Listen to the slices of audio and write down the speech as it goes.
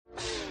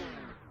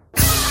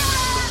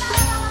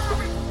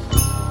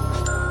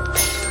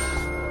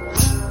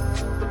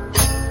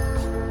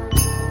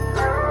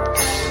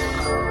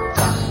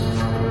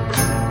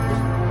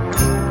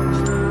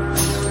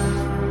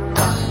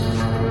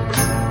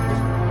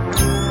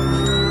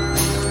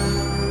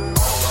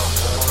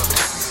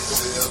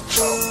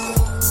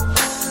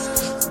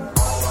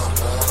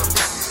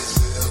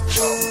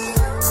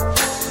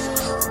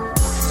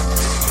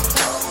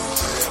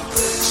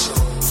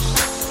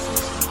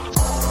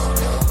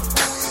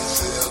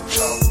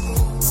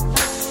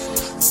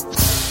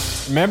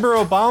Remember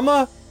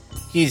Obama?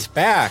 He's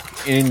back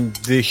in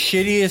the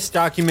shittiest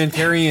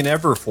documentarian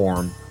ever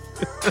form.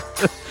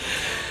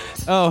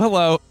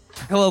 Oh,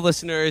 hello,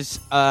 listeners.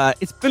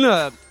 It's been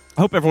I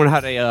hope everyone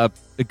had a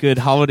good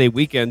holiday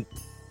weekend.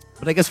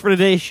 But I guess for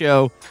today's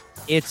show,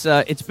 it's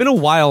been a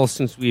while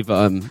since we've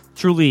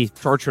truly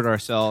tortured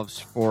ourselves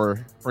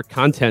for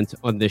content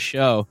on this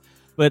show.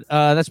 But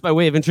that's by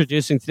way of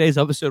introducing today's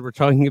episode. We're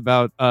talking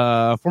about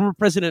former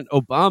President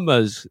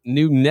Obama's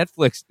new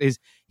Netflix,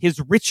 his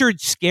Richard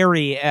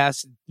Scarry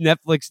ass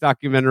Netflix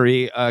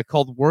documentary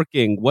called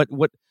 "Working." What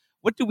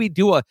do we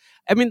do? I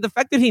mean, the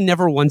fact that he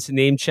never once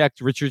name checked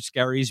Richard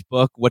Scarry's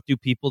book, "What Do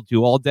People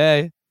Do All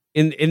Day,"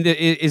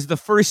 is the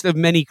first of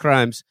many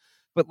crimes.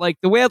 But like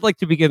the way I'd like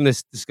to begin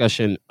this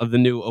discussion of the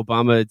new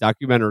Obama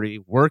documentary,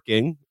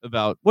 "Working,"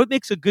 about what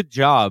makes a good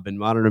job in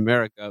modern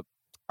America,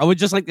 I would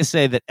just like to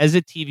say that as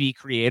a TV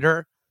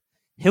creator,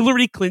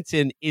 Hillary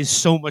Clinton is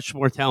so much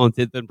more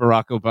talented than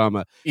Barack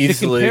Obama.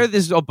 Easily. To compare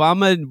this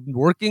Obama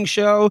Working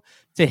show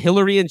to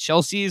Hillary and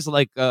Chelsea's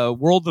like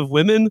World of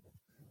Women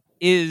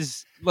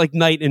is like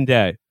night and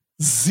day.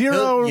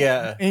 Zero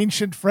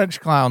ancient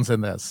French clowns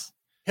in this.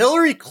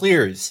 Hillary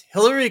clears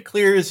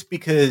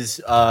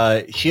because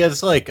she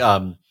has like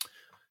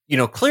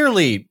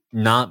clearly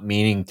not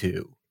meaning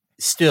to,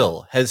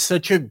 still has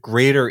such a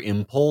greater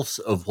impulse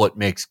of what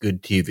makes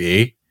good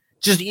TV.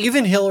 Just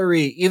even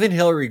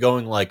Hillary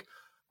going like,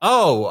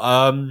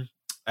 I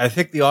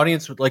think the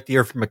audience would like to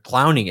hear from a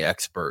clowning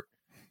expert,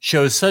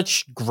 shows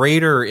such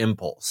greater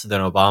impulse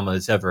than Obama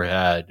has ever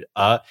had.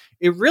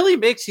 It really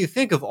makes you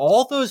think of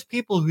all those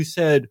people who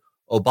said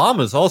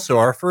Obama's also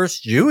our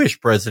first Jewish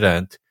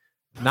president.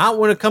 Not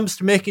when it comes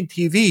to making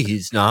TV,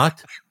 he's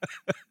not.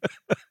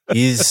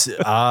 He's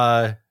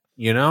as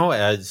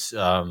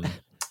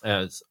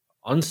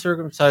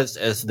uncircumcised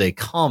as they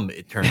come,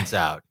 it turns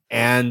out.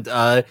 And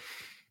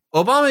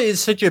Obama is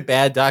such a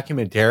bad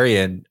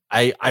documentarian.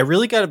 I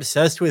really got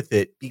obsessed with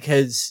it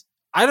because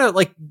I don't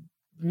like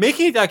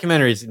making a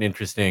documentary is an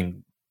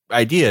interesting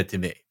idea to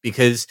me,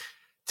 because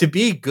to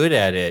be good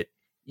at it,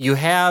 you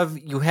have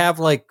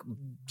like,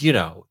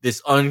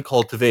 this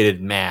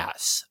uncultivated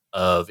mass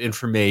of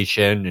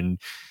information and,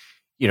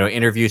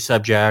 interview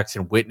subjects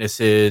and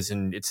witnesses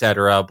and et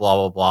cetera, blah,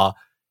 blah, blah.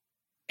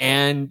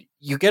 And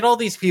you get all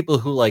these people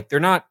who like, they're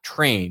not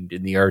trained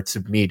in the arts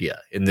of media,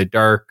 in the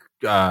dark,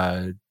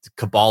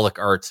 Kabbalic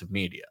arts of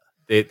media.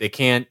 They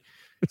can't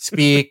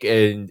speak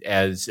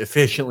as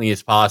efficiently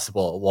as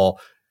possible while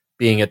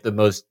being at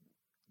the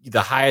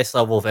highest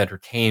level of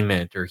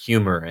entertainment or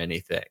humor or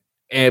anything.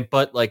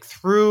 But like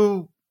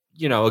through,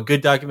 a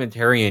good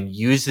documentarian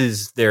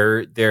uses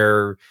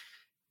the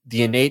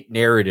innate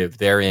narrative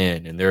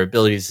therein and their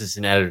abilities as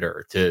an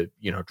editor to,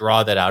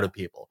 draw that out of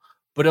people.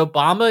 But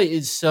Obama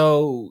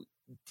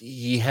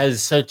he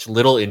has such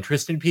little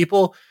interest in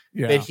people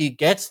that he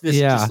gets this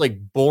just like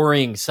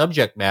boring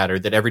subject matter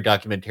that every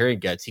documentarian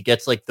gets. He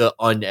gets like the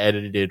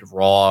unedited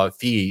raw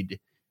feed,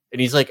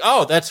 and he's like,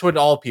 "Oh, that's what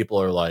all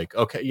people are like."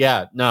 Okay,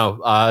 yeah, no,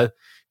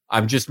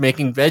 I'm just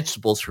making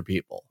vegetables for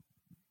people.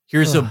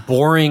 Here's a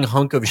boring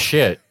hunk of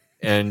shit,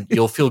 and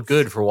you'll feel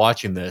good for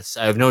watching this.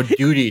 I have no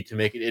duty to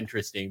make it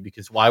interesting,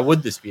 because why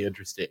would this be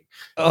interesting?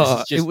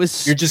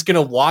 You're just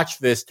gonna watch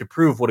this to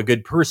prove what a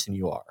good person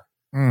you are.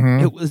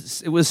 Mm-hmm.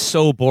 It was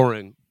so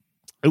boring.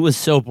 It was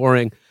so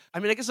boring. I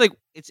mean, I guess like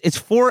it's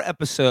 4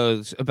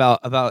 episodes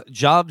about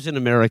jobs in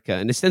America,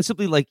 and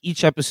ostensibly like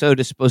each episode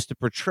is supposed to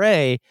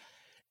portray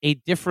a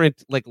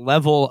different like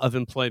level of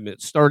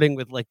employment, starting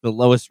with like the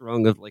lowest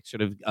rung of like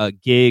sort of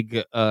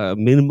gig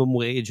minimum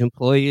wage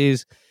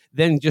employees,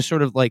 then just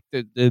sort of like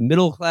the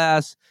middle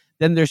class,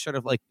 then there's sort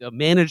of like the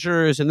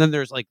managers, and then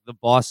there's like the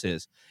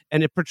bosses,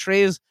 and it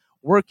portrays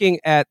working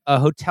at a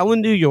hotel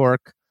in New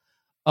York,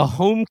 a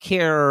home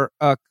care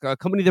a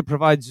company that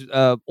provides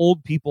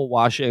old people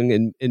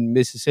washing in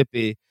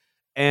Mississippi,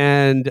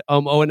 and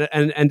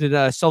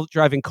a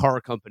self-driving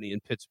car company in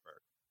Pittsburgh.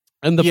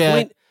 And the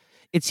point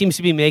it seems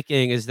to be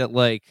making is that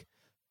like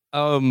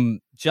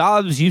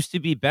jobs used to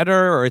be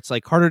better, or it's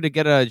like harder to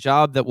get a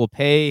job that will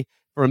pay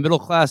for a middle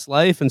class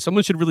life, and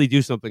someone should really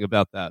do something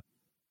about that.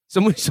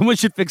 Someone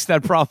should fix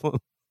that problem.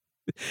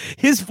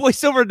 His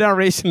voiceover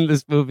narration in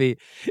this movie,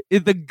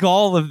 the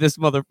gall of this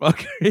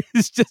motherfucker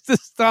is just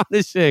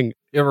astonishing.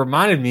 It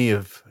reminded me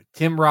of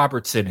Tim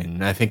Robertson,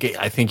 and I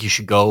think you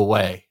should go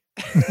away.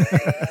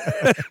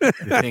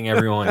 The thing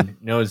everyone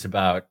knows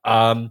about.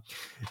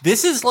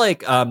 This is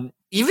like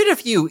even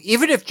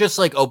if just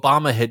like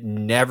Obama had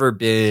never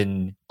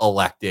been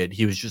elected,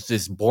 he was just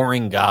this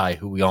boring guy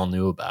who we all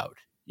knew about.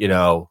 He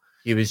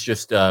was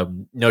just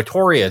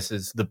notorious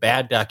as the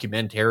bad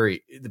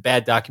documentary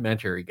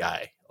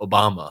guy,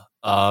 Obama.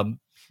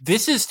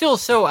 This is still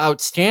so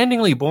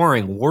outstandingly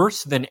boring, more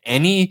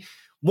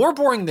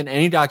boring than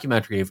any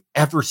documentary I've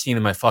ever seen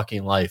in my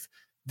fucking life.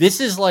 This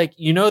is like,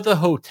 the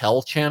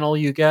hotel channel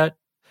you get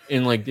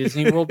in like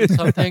Disney World or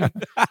something.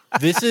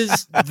 This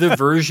is the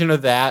version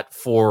of that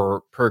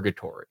for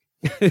purgatory.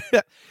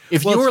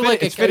 If you were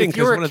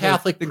a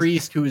Catholic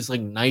priest who was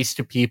like nice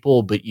to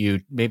people, but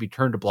you maybe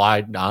turned a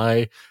blind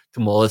eye to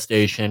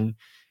molestation.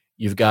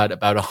 You've got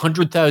about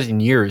 100,000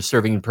 years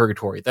serving in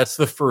purgatory. That's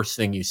the first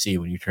thing you see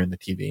when you turn the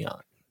TV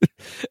on.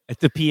 At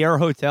the Pierre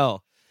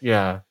Hotel.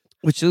 Yeah.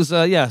 Which is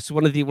so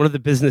one of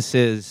the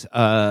businesses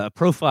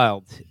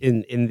profiled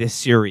in this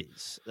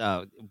series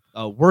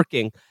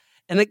working.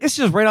 And I guess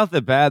just right off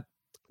the bat,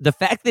 the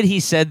fact that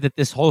he said that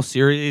this whole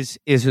series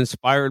is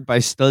inspired by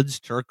Studs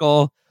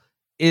Terkel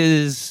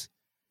is,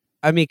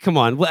 I mean, come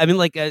on. I mean,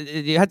 like,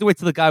 you had to wait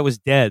till the guy was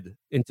dead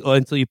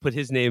until you put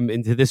his name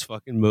into this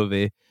fucking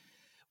movie,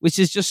 which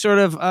is just sort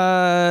of,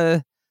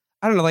 I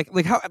don't know,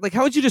 like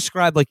how would you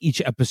describe like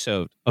each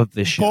episode of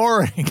this show?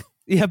 Boring.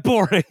 Yeah,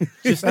 boring.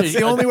 That's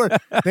the only word.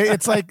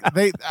 It's like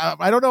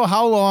I don't know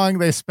how long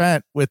they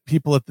spent with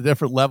people at the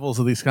different levels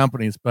of these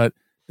companies, but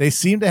they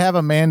seem to have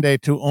a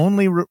mandate to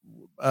only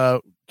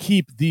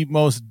keep the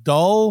most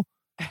dull,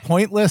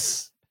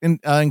 pointless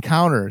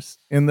encounters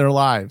in their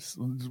lives.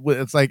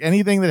 It's like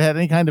anything that had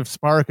any kind of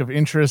spark of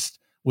interest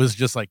was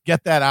just like,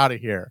 get that out of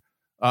here.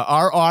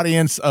 Our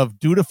audience of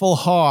dutiful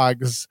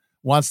hogs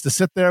wants to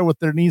sit there with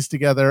their knees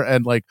together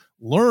and like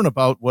learn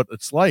about what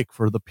it's like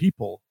for the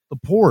people, the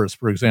poors,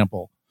 for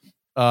example.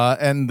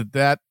 And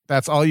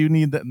that's all you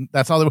need.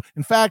 That's all.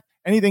 In fact,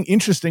 anything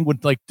interesting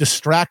would like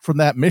distract from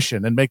that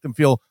mission and make them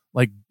feel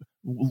like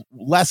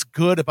less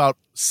good about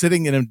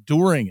sitting and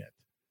enduring it.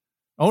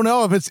 Oh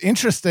no, if it's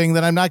interesting,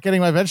 then I'm not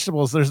getting my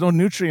vegetables. There's no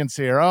nutrients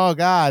here. Oh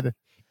God.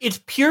 It's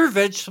pure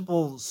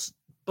vegetables,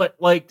 but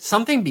like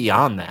something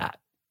beyond that.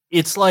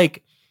 It's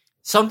like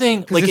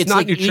something like it's not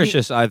like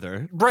nutritious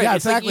either. Right. Yeah,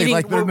 it's exactly.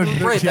 Like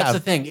right. That's the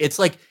thing. It's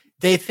like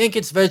they think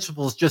it's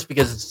vegetables just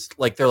because it's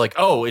like they're like,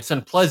 oh, it's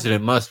unpleasant.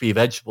 It must be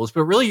vegetables,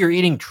 but really, you're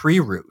eating tree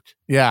root.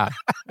 Yeah,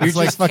 you're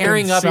just like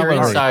tearing up your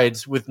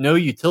insides with no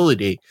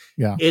utility.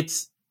 Yeah,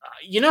 it's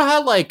you know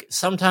how like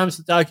sometimes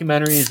the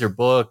documentaries or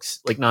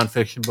books, like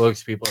nonfiction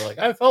books, people are like,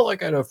 I felt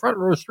like I had a front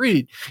row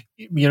seat.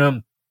 You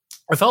know,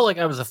 I felt like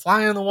I was a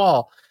fly on the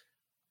wall.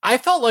 I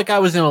felt like I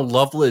was in a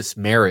loveless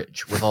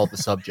marriage with all the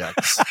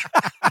subjects.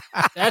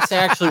 That's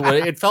actually what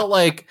it felt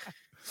like.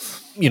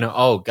 You know,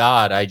 oh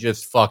God, I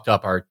just fucked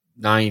up our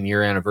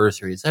 9-year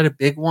anniversary. Is that a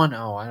big one?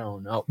 Oh, I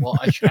don't know. Well,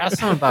 I should ask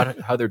them about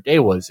how their day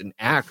was and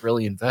act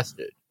really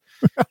invested.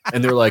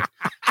 And they're like,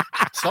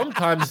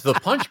 sometimes the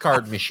punch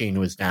card machine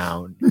was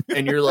down.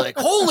 And you're like,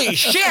 holy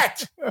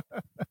shit!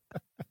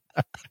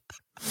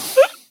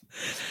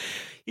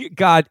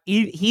 God,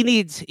 he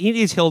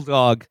needs Hill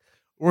Dog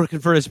working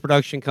for his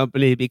production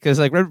company, because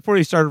like right before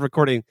he started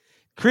recording,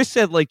 Chris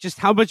said like just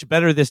how much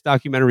better this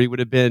documentary would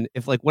have been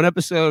if like one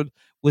episode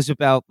was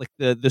about like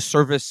the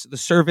service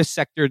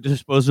sector,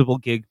 disposable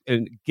gig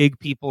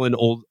people and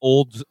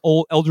old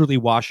elderly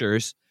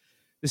washers.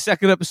 The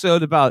second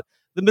episode about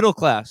the middle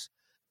class.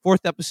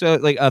 Fourth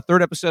episode, like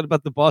third episode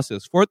about the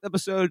bosses. Fourth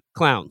episode,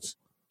 clowns.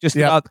 Just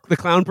about the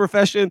clown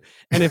profession.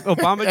 And if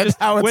Obama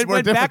just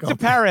went back to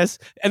Paris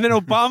and then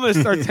Obama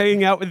starts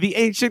hanging out with the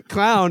ancient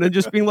clown and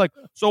just being like,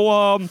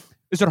 so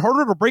is it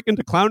harder to break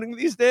into clowning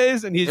these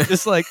days? And he's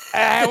just like,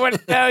 I will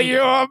tell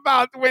you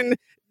about when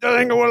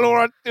during World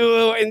War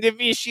II and the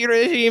Vichy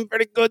regime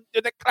very good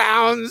to the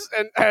clowns.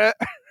 And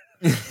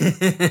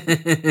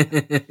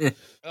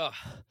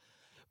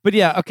But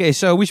yeah, okay,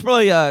 so we should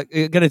probably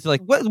get into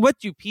like what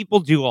do people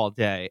do all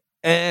day?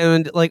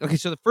 And like, okay,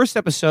 so the first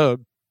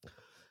episode,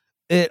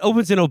 it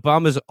opens in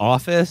Obama's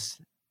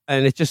office,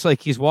 and it's just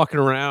like he's walking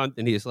around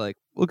and he's like,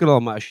 look at all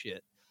my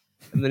shit.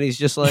 And then he's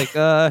just like,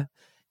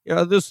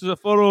 this is a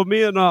photo of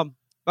me and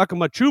back in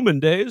my Truman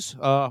days.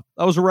 That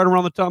was right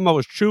around the time I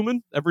was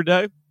chewing every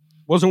day.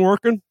 Wasn't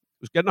working.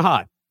 It was getting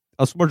high.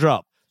 That's my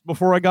job.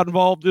 Before I got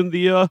involved in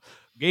the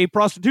gay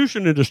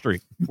prostitution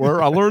industry,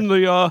 where I learned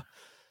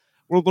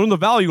the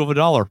value of a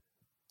dollar,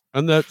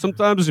 and that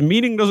sometimes a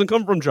meaning doesn't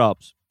come from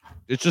jobs.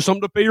 It's just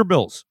something to pay your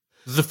bills.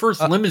 This is the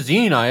first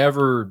limousine I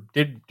ever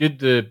did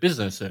the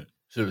business in,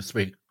 so to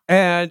speak.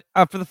 And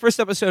for the first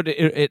episode,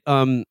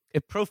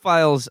 it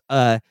profiles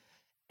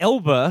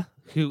Elba,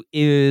 who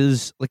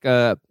is like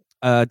a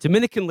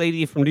Dominican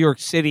lady from New York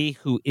City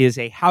who is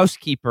a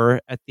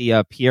housekeeper at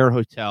the Pierre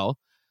Hotel.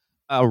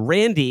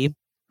 Randy,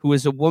 who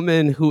is a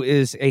woman who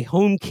is a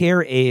home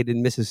care aide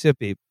in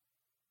Mississippi.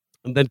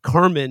 And then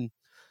Carmen,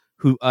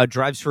 who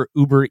drives for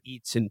Uber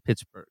Eats in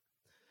Pittsburgh.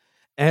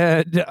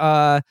 And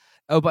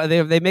but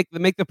they make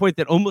the point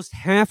that almost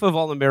half of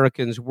all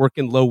Americans work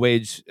in low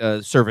wage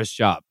service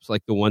jobs,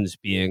 like the ones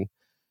being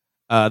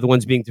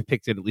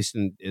depicted at least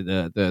in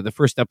the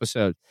first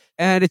episode.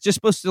 And it's just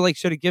supposed to like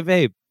sort of give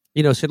a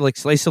sort of like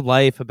slice of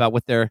life about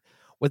what their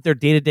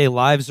day-to-day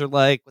lives are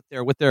like,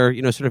 what their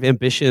sort of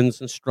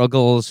ambitions and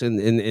struggles in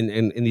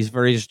these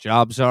various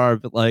jobs are.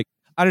 But like,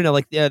 I don't know,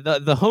 like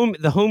the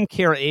home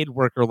care aide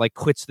worker like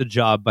quits the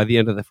job by the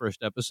end of the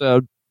first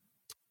episode.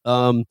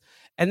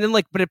 And then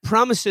like, but it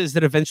promises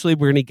that eventually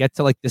we're going to get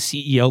to like the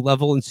CEO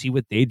level and see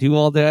what they do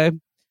all day.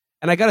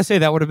 And I got to say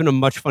that would have been a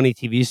much funnier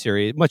TV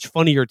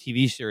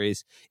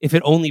series if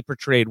it only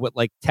portrayed what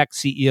like tech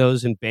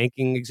CEOs and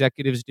banking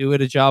executives do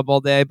at a job all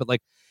day. But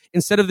like,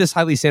 instead of this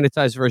highly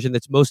sanitized version,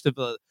 that's most of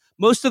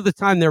the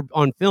time they're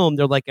on film,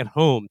 they're like at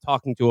home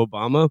talking to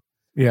Obama.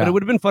 Yeah. But it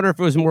would have been funner if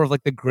it was more of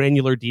like the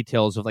granular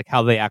details of like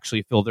how they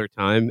actually fill their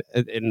time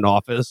in an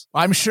office.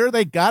 I'm sure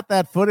they got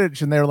that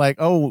footage and they're like,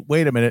 oh,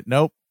 wait a minute.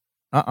 Nope.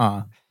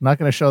 Not going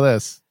to show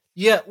this.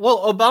 Yeah,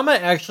 well, Obama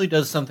actually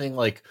does something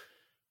like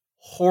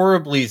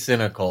horribly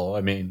cynical.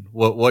 I mean,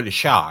 what a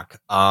shock.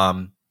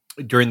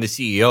 During the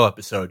CEO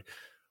episode,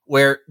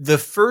 where the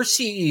first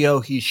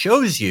CEO he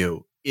shows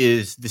you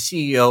is the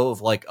CEO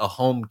of like a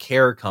home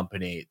care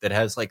company that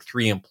has like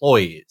 3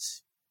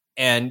 employees.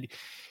 And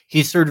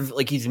he's sort of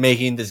like, he's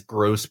making this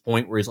gross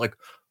point where he's like,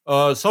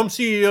 some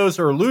CEOs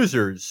are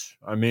losers.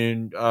 I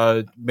mean,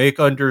 make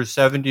under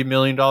 $70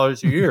 million a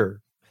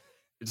year.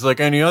 It's like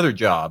any other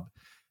job.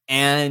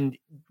 And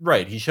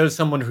right, he shows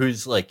someone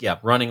who's like,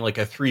 running like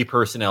a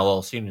 3-person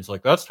LLC, and he's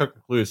like, that's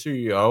technically a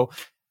CEO.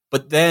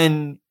 But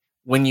then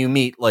when you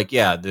meet like,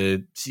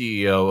 the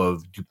CEO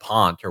of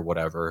DuPont or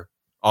whatever,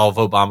 all of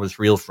Obama's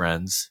real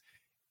friends,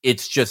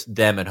 it's just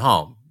them at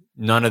home.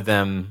 None of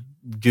them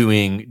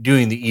doing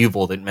the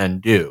evil that men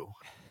do.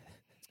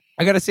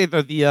 I gotta say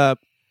though, the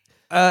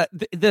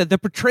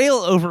portrayal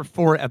over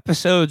 4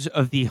 episodes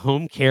of the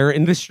home care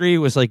industry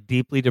was like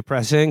deeply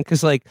depressing,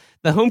 because like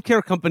the home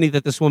care company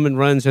that this woman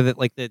runs, or that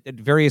like the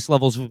various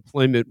levels of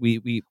employment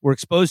we were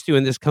exposed to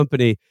in this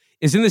company,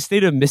 is in the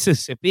state of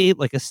Mississippi,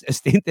 like a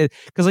state that,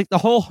 because like the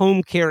whole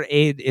home care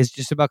aid is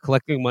just about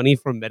collecting money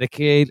from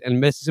Medicaid, and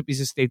Mississippi's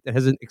a state that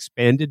hasn't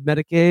expanded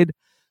Medicaid,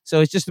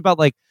 so it's just about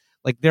like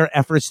their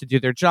efforts to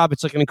do their job.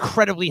 It's like an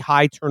incredibly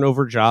high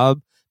turnover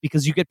job,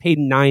 because you get paid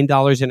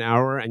 $9 an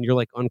hour and you're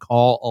like on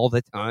call all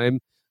the time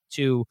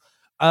to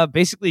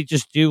basically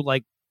just do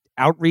like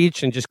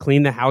outreach and just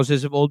clean the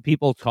houses of old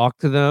people, talk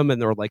to them,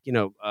 and they're like,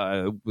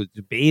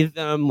 bathe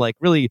them, like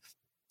really,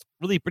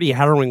 really pretty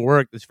harrowing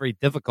work that's very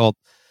difficult.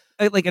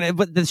 But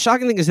the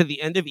shocking thing is, at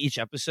the end of each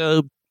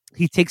episode,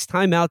 he takes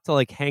time out to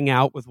like hang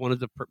out with one of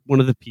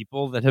the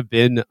people that have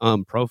been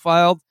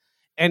profiled.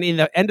 And in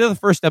the end of the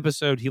first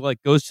episode, he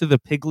like goes to the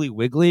Piggly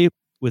Wiggly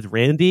with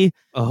Randy,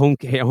 a home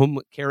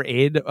care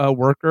aid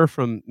worker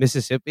from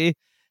Mississippi.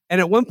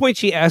 And at one point,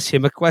 she asked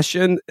him a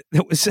question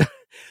that was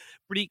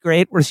pretty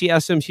great, where she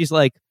asked him, she's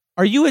like,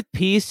 "Are you at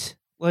peace?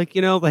 Like,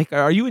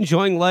 are you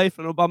enjoying life?"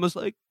 And Obama's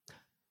like,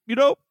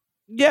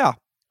 "Yeah,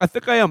 I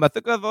think I am. I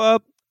think I'm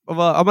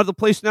at the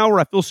place now where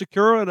I feel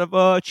secure and I've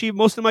achieved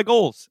most of my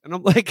goals." And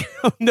I'm like,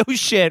 oh, no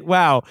shit.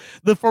 Wow.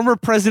 The former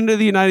president of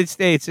the United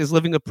States is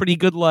living a pretty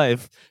good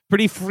life,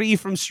 pretty free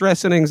from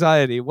stress and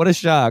anxiety. What a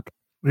shock.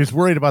 He's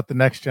worried about the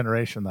next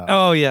generation, though.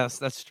 Oh, yes,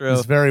 that's true.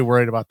 He's very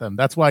worried about them.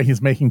 That's why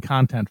he's making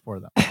content for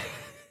them.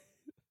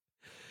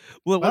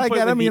 Well, I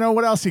get him.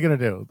 What else are you going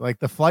to do? Like,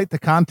 the flight to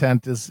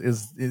content is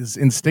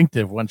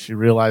instinctive once you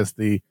realize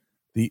the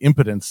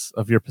impotence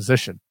of your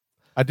position.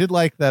 I did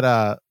like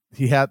that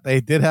they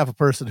did have a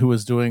person who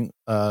was doing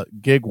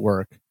gig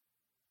work,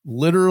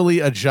 literally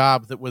a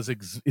job that was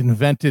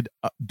invented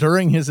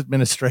during his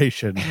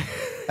administration,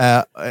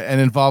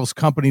 and involves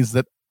companies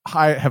that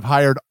have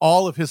hired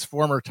all of his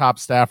former top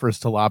staffers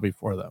to lobby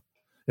for them.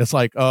 It's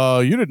like,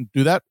 you didn't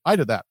do that. I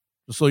did that.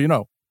 Just so you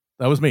know,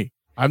 that was me.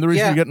 I'm the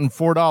reason you're getting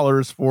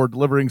 $4 for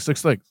delivering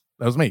 6 things.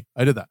 That was me.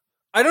 I did that.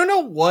 I don't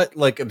know what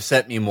like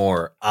upset me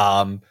more.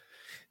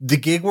 The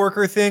gig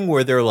worker thing,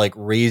 where they're like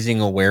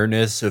raising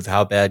awareness of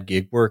how bad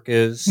gig work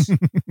is,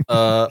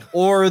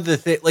 or the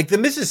thing like the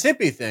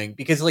Mississippi thing,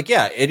 because like,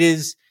 it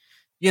is,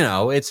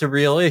 it's a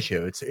real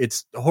issue.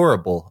 It's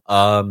horrible.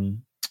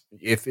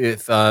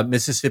 If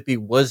Mississippi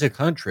was a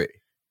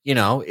country,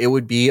 it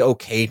would be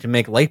okay to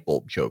make light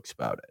bulb jokes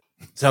about it.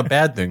 It's how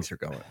bad things are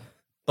going.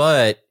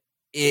 But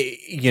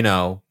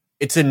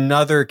it's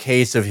another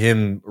case of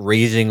him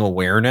raising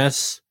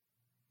awareness.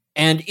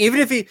 And even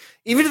if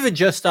it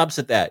just stops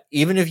at that,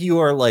 even if you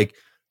are like,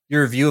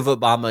 your view of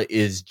Obama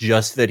is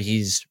just that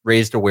he's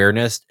raised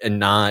awareness and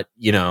not,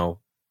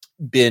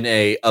 been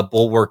a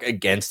bulwark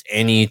against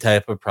any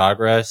type of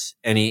progress,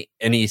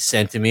 any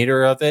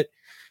centimeter of it,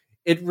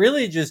 it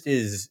really just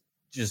is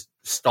just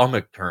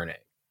stomach turning.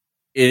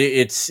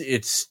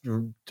 It's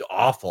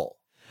awful.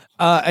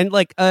 And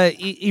like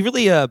he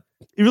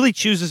really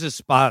chooses his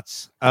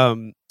spots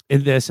in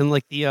this, and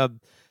like the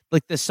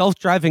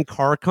self-driving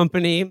car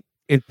company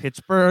in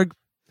Pittsburgh,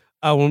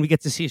 when we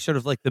get to see sort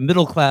of like the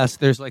middle class,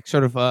 there's like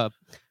sort of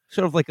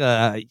like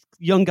a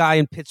young guy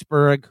in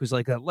Pittsburgh who's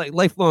like a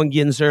lifelong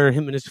yinzer,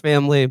 him and his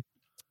family.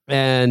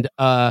 And,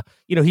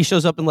 he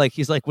shows up and like,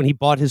 he's like, when he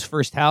bought his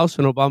first house,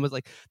 and Obama's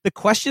like, the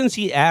questions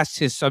he asks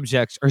his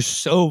subjects are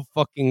so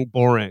fucking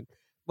boring.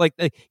 Like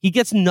he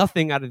gets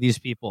nothing out of these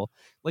people.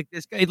 Like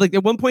this guy, like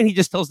at one point he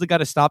just tells the guy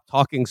to stop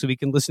talking so he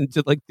can listen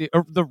to like the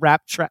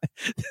rap track,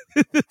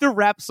 the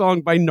rap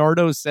song by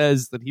Nardo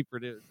Says that he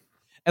produced.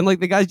 And like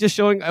the guy's just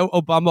showing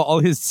Obama all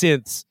his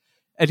synths,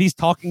 and he's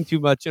talking too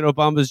much. And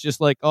Obama's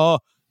just like, "Oh,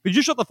 could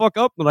you shut the fuck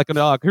up? And I can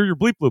hear your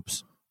bleep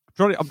loops.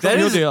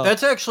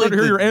 That's actually trying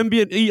to hear your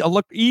ambient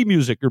E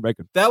music you're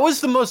making." That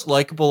was the most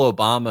likable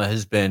Obama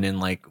has been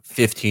in like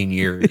 15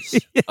 years.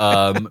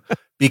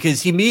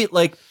 Because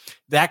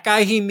that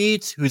guy he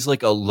meets who's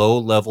like a low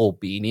level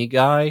beanie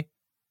guy.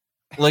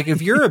 Like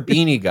if you're a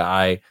beanie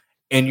guy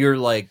and you're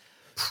like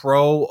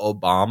pro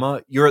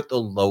Obama, you're at the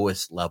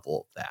lowest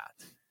level of that.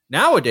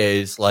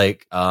 Nowadays,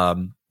 like,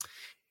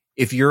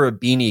 if you're a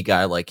beanie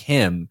guy like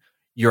him,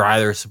 you're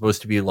either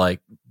supposed to be like,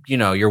 you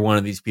know, you're one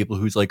of these people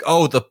who's like,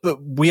 oh,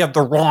 we have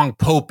the wrong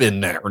pope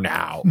in there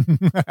now.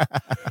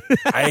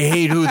 I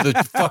hate who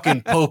the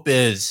fucking pope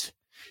is.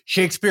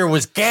 Shakespeare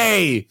was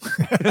gay,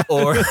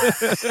 or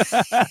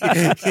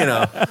you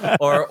know,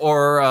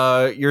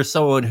 or you're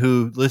someone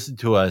who listened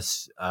to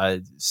us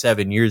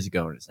 7 years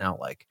ago and is now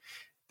like,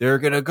 they're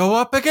gonna go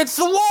up against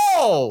the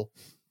wall.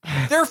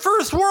 They're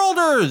first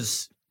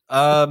worlders.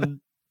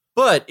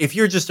 But if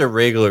you're just a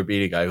regular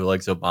beanie guy who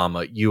likes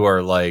Obama, you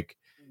are like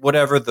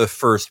whatever the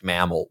first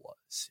mammal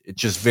was.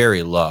 It's just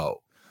very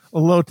low. A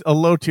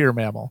low tier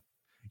mammal.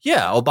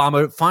 Yeah,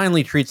 Obama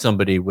finally treats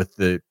somebody with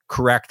the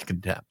correct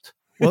contempt.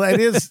 Well,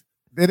 it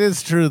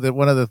is true that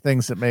one of the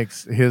things that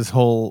makes his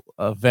whole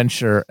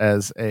venture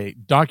as a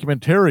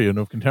documentarian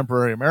of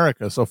contemporary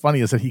America so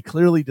funny is that he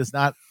clearly does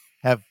not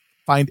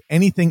find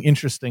anything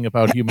interesting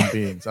about human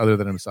beings other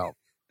than himself.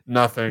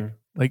 Nothing.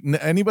 Like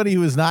anybody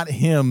who is not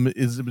him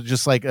is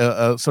just like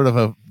a sort of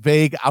a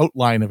vague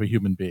outline of a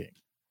human being,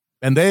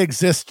 and they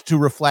exist to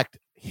reflect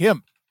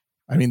him.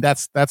 I mean,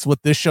 that's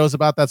what this show's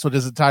about. That's what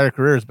his entire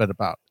career has been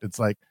about. It's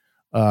like,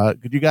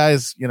 could you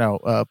guys,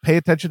 pay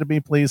attention to me,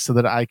 please, so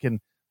that I can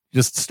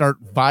just start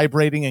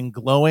vibrating and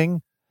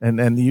glowing,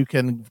 and you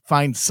can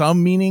find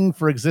some meaning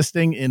for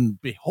existing in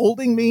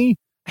beholding me,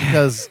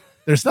 because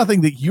there's nothing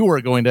that you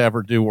are going to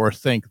ever do or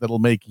think that'll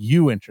make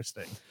you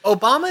interesting.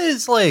 Obama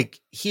is like,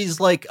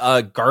 he's like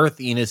Garth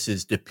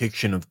Ennis's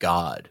depiction of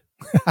God.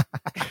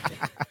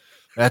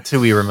 That's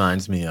who he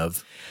reminds me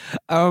of.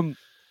 Around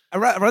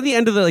the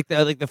end of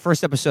the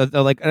first episode,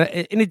 though, like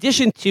in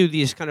addition to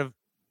these kind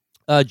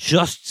of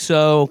just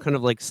so kind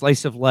of like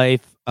slice of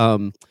life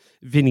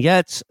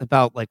vignettes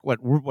about like what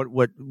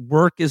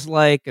work is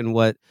like and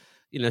what,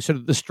 sort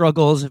of the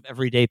struggles of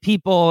everyday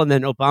people, and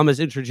then Obama's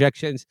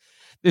interjections.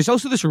 There's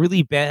also this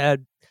really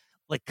bad,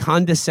 like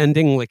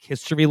condescending, like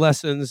history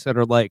lessons that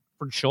are like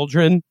for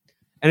children.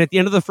 And at the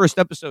end of the first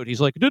episode, he's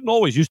like, it didn't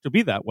always used to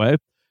be that way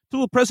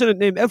till a president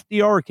named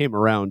FDR came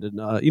around,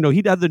 and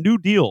he'd had the New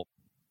Deal,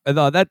 and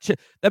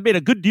that made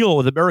a good deal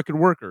with American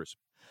workers.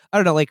 I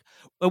don't know, like,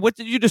 what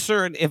did you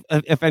discern,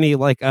 if any,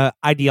 like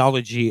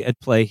ideology at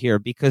play here?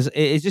 Because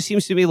it just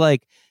seems to me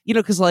like,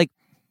 because like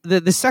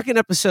the second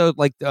episode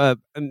like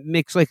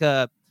makes like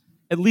at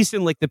least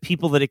in like the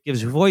people that it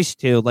gives voice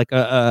to, like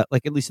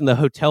at least in the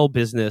hotel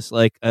business,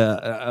 like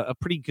a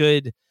pretty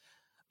good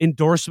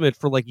endorsement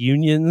for like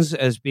unions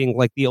as being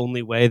like the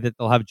only way that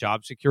they'll have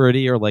job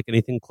security or like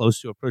anything close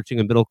to approaching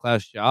a middle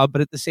class job.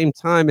 But at the same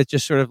time, it's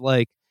just sort of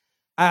like,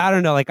 I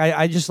don't know, like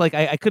I just like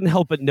I couldn't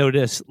help but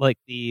notice like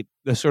the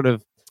sort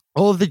of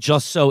all of the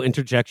just so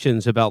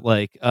interjections about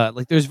like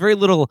there's very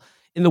little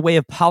in the way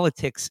of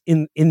politics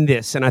in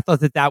this, and I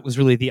thought that was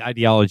really the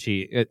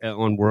ideology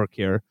on work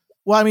here.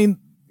 Well, I mean,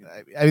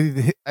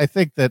 I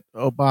think that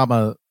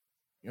Obama,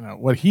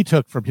 what he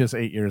took from his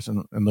 8 years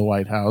in the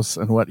White House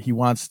and what he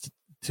wants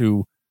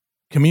to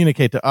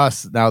communicate to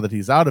us now that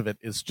he's out of it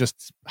is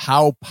just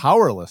how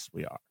powerless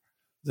we are.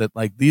 That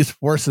like these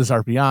forces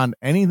are beyond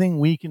anything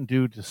we can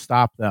do to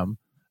stop them,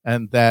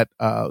 and that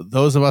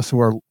those of us who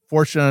are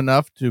fortunate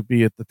enough to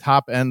be at the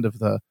top end of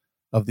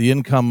the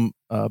income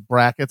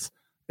brackets,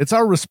 it's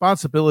our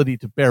responsibility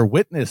to bear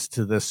witness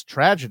to this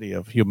tragedy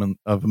of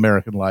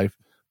American life,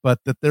 but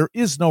that there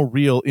is no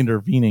real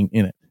intervening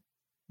in it.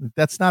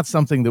 That's not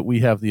something that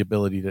we have the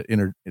ability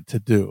to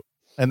do.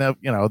 And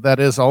that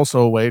is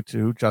also a way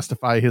to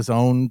justify his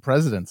own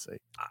presidency.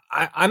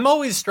 I'm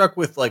always struck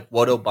with like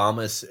what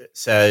Obama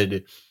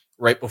said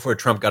right before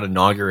Trump got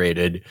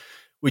inaugurated,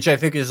 which I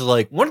think is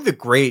like one of the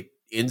great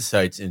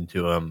insights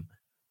into him.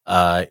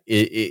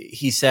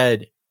 He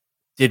said,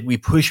 "Did we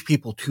push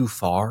people too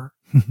far?"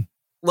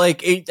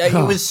 Like it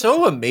was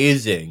so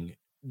amazing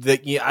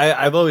that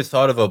I've always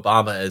thought of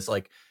Obama as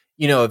like,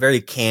 a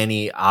very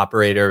canny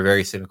operator, a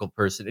very cynical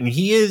person, and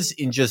he is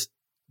in just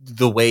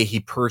the way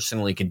he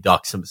personally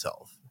conducts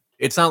himself.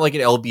 It's not like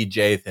an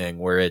LBJ thing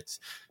where it's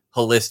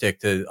holistic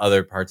to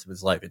other parts of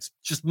his life. It's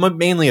just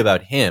mainly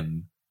about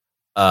him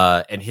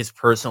and his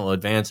personal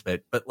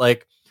advancement. But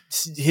like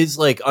his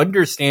like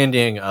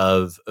understanding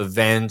of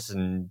events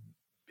and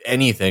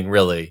anything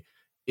really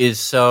is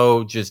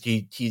so just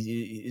he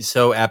is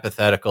so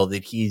apathetical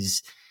that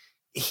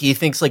he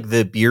thinks like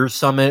the beer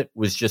summit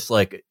was just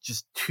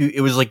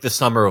it was like the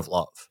summer of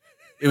love.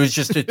 It was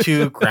just a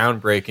too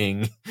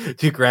groundbreaking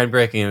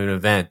an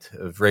event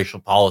of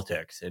racial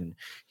politics, and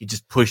he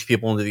just pushed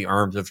people into the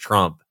arms of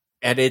Trump.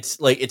 And it's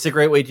a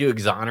great way to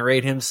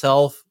exonerate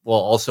himself while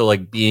also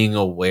like being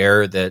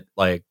aware that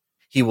like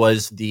he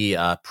was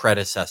the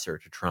predecessor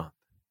to Trump.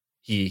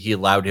 He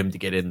allowed him to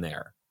get in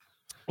there.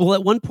 Well,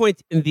 at one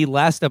point in the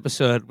last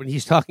episode, when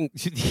he's talking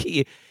to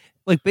the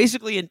like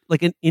basically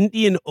like an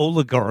Indian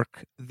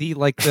oligarch, the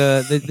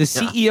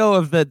CEO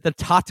of the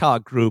Tata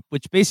Group,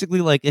 which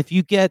basically like if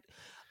you get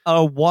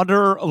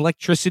water,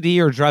 electricity,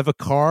 or drive a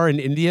car in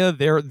India,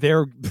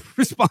 they're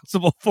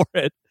responsible for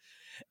it.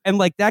 And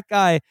like that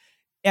guy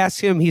asks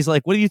him, he's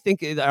like, what do you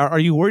think? Are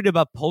you worried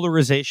about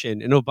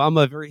polarization? And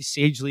Obama very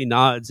sagely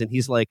nods. And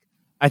he's like,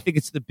 I think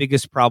it's the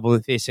biggest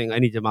problem facing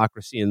any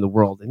democracy in the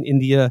world, in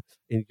India,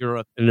 in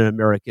Europe, and in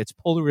America. It's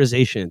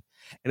polarization.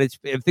 And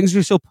things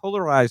are so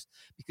polarized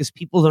because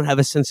people don't have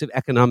a sense of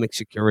economic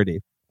security.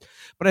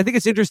 But I think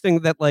it's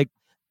interesting that, like,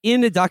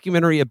 in a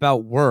documentary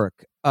about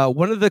work,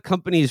 one of the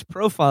companies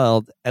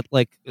profiled at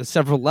like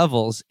several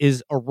levels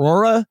is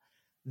Aurora,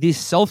 the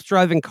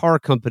self-driving car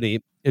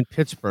company in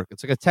Pittsburgh.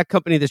 It's like a tech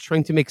company that's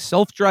trying to make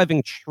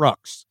self-driving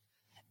trucks.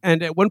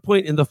 And at one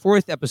point in the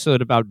 4th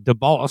episode about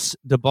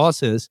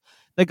DeBosses,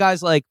 the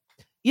guy's like,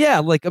 yeah,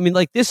 like, I mean,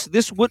 like this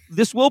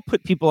will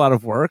put people out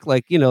of work.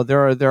 Like, you know,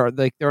 there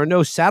are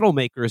no saddle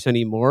makers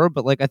anymore,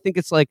 but like, I think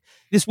it's like,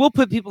 this will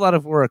put people out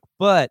of work,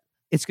 but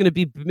it's going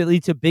to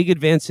lead to big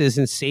advances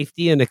in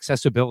safety and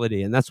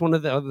accessibility. And that's one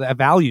of the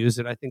values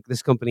that I think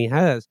this company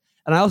has.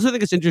 And I also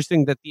think it's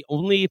interesting that the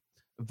only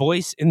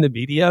voice in the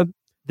media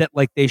that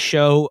like they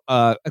show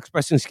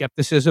expressing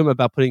skepticism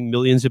about putting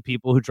millions of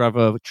people who drive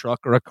a truck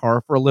or a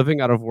car for a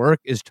living out of work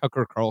is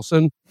Tucker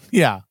Carlson.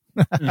 Yeah.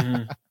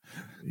 Mm-hmm.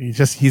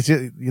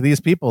 These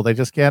people, they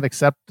just can't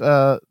accept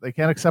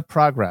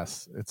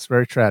progress. It's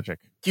very tragic.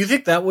 Do you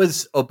think that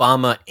was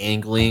Obama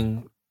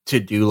angling to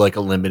do like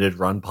a limited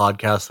run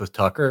podcast with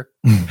Tucker?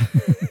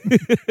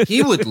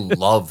 He would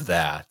love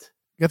that.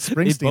 Get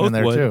Springsteen in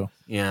there too.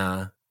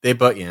 Yeah. They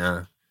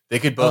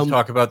could both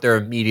talk about their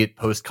immediate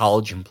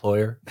post-college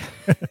employer.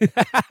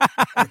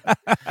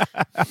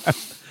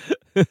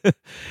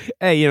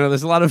 Hey, you know,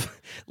 there's a lot of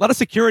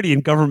security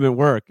in government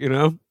work, you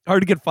know?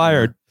 Hard to get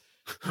fired.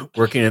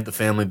 Working at the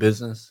family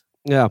business.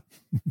 Yeah.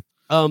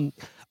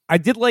 I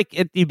did like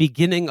at the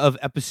beginning of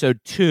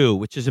episode 2,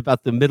 which is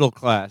about the middle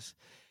class.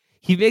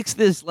 He makes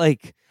this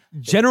like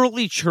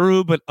generally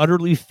true but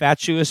utterly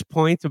fatuous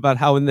point about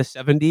how in the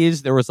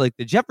 70s there was like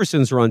the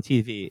Jeffersons were on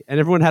TV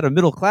and everyone had a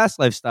middle class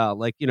lifestyle,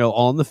 like, you know,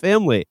 All in the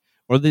Family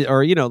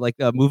or you know, like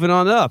Moving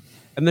On Up.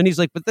 And then he's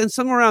like, but then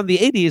somewhere around the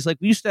 80s, like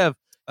we used to have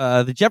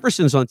the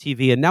Jeffersons on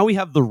TV, and now we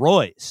have the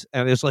Roys,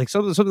 and it's like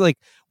something like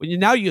when you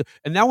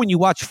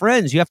watch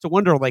Friends, you have to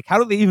wonder like how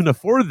do they even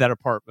afford that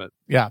apartment?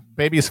 Yeah,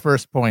 baby's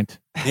first point.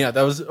 Yeah,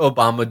 that was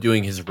Obama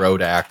doing his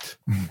road act.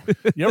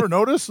 You ever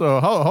notice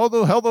how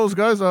the hell those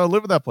guys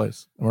live in that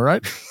place? Am I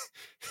right?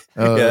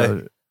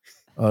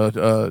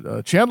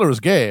 Chandler is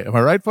gay. Am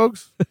I right,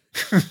 folks?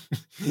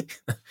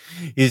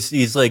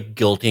 He's like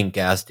guilting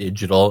Gas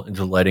Digital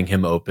into letting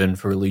him open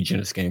for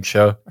Legion of Skanks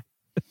show.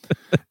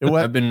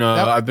 I've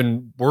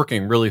been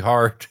working really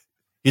hard.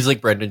 He's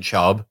like Brendan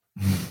Schaub.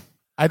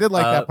 I did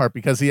like that part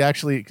because he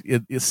actually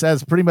it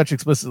says pretty much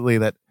explicitly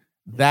that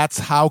that's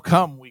how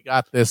come we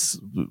got this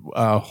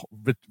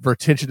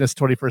vertiginous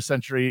 21st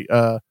century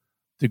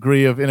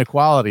degree of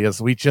inequality.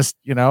 As we just,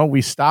 you know,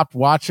 we stopped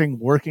watching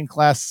working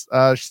class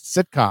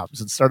sitcoms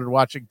and started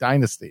watching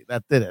Dynasty.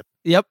 That did it.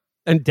 Yep.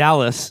 And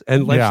Dallas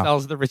and Lifestyles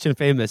of the Rich and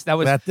Famous.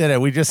 That did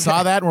it. We just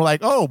saw that and we're like,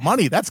 oh,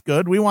 money, that's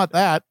good. We want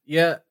that.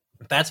 Yeah.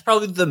 That's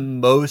probably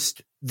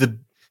the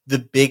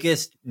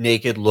biggest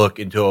naked look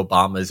into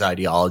Obama's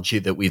ideology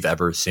that we've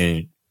ever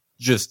seen.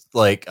 Just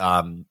like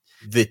the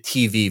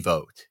TV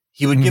vote.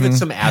 He would give it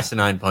some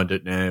asinine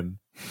pundit name.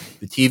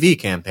 The TV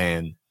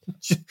campaign.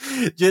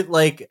 just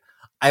like,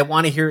 I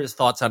want to hear his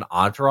thoughts on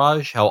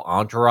Entourage, how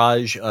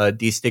Entourage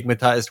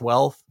destigmatized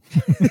wealth.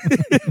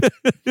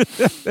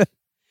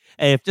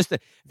 Hey, if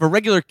a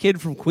regular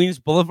kid from Queens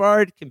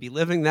Boulevard can be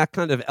living that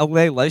kind of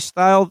LA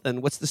lifestyle,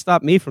 then what's to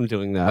stop me from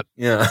doing that?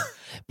 Yeah.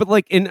 But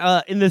like in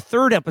the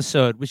 3rd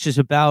episode, which is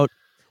about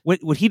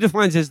what he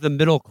defines as the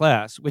middle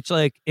class, which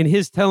like in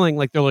his telling,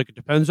 like they're like, it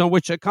depends on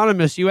which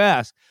economist you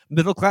ask.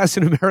 Middle class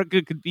in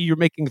America could be you're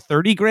making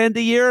 $30,000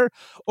 a year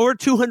or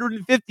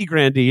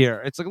 $250,000 a year.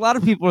 It's like a lot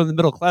of people are in the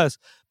middle class.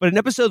 But in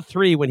episode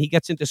 3, when he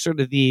gets into sort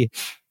of the,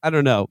 I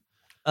don't know,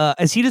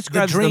 as he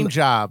describes the dream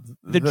job,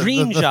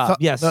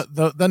 yes,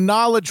 the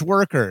knowledge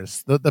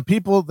workers, the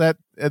people that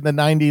in the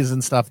 90s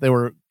and stuff, they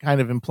were kind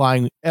of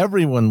implying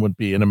everyone would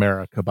be in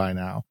America by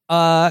now.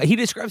 He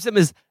describes them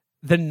as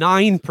the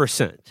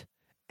 9%,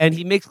 and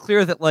he makes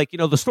clear that, like, you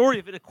know, the story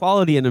of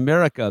inequality in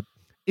America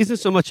isn't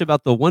so much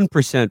about the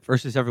 1%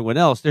 versus everyone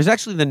else. There's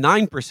actually the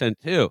 9%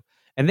 too.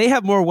 And they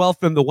have more wealth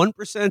than the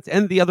 1%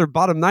 and the other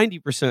bottom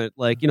 90%.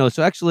 Like, you know,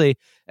 so actually,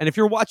 and if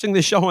you're watching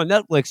this show on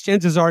Netflix,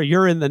 chances are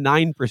you're in the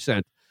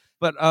 9%.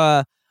 But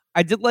I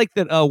did like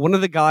that one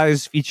of the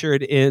guys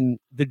featured in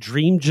the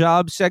Dream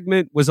Job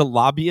segment was a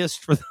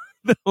lobbyist for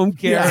the home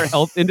care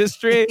health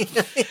industry.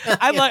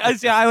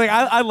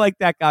 I like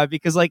that guy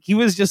because like he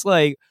was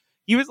like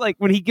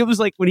when he gives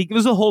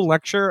a whole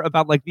lecture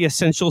about like the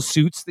essential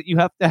suits that you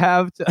have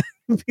to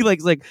be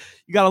like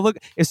you got to look,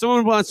 if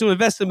someone wants to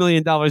invest $1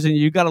 million in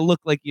you got to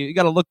look like you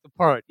got to look the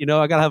part, you know,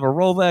 I got to have a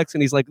Rolex,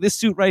 and he's like, this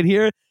suit right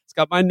here, it's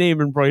got my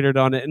name embroidered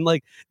on it. And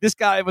like this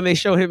guy, when they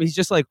show him, he's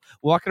just like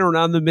walking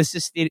around the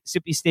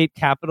Mississippi State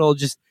Capitol,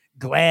 just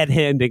glad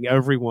handing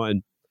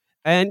everyone.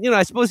 And, you know,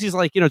 I suppose he's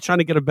like, you know, trying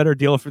to get a better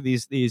deal for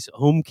these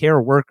home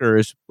care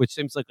workers, which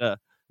seems like a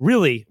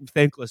really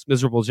thankless,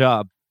 miserable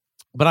job.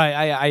 But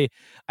I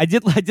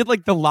did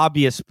like the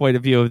lobbyist point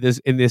of view of this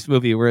in this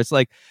movie, where it's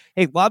like,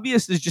 hey,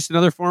 lobbyist is just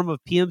another form of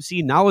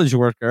PMC knowledge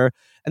worker,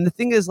 and the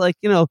thing is, like,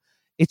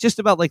 it's just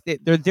about like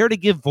they're there to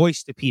give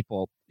voice to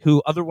people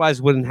who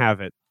otherwise wouldn't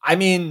have it. I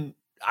mean,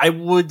 I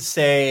would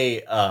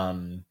say, I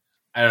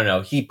don't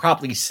know. He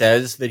probably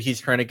says that he's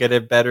trying to get a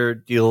better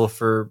deal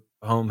for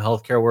home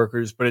healthcare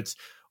workers, but it's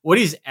what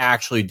he's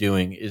actually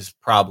doing is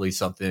probably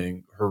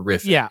something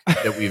horrific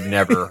that we've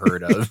never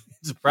heard of.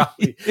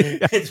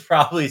 It's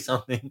probably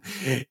something.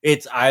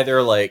 It's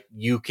either like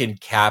you can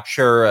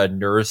capture a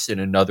nurse in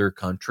another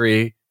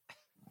country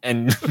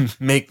and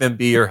make them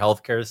be your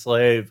healthcare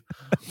slave,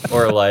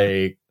 or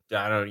like,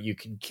 I don't know, you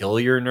can kill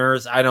your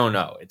nurse. I don't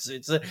know. It's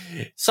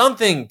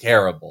something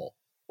terrible.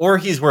 Or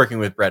he's working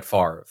with Brett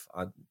Favre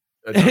on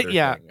another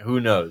thing. Who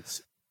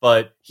knows?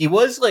 But he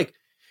was like,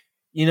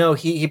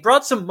 he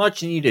brought some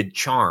much needed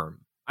charm.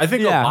 I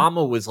think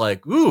Obama was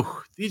like, ooh,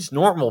 these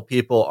normal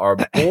people are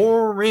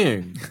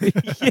boring.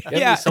 Get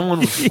me someone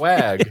with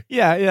swag.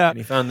 And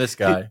he found this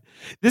guy.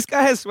 This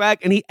guy has swag,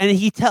 and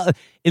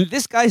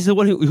this guy's the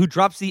one who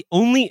drops the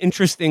only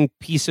interesting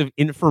piece of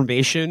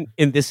information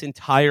in this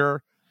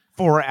entire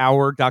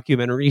 4-hour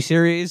documentary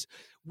series,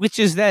 which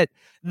is that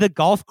the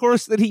golf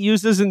course that he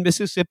uses in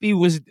Mississippi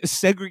was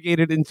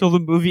segregated until the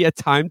movie A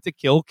Time to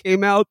Kill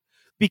came out,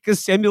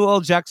 because Samuel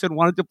L. Jackson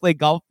wanted to play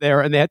golf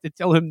there, and they had to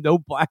tell him no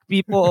black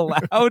people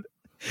allowed.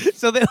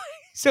 So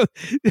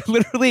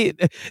literally,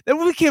 that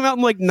movie came out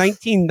in like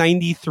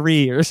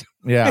 1993 or something.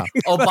 Yeah,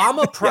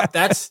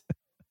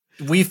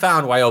 we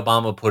found why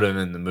Obama put him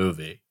in the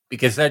movie,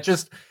 because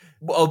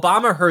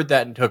Obama heard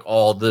that and took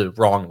all the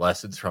wrong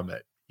lessons from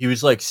it. He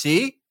was like,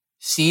 see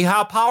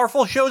how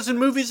powerful shows and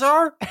movies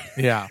are.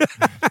 Yeah,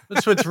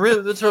 that's what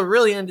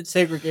really ended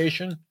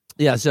segregation.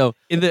 Yeah, so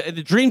in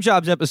the Dream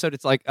Jobs episode,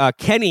 it's like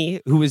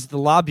Kenny, who is the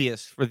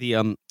lobbyist for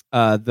the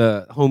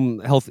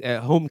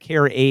home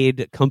care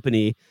aid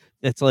company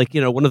that's like,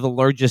 one of the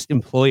largest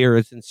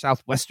employers in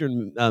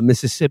southwestern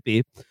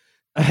Mississippi.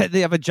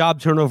 They have a job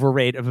turnover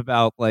rate of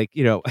about like,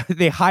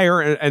 they hire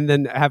and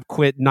then have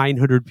quit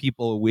 900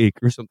 people a week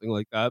or something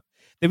like that.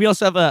 Then we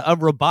also have a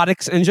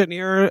robotics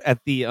engineer at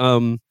the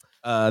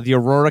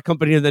Aurora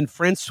company, and then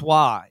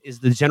Francois is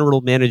the general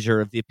manager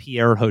of the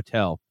Pierre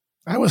Hotel.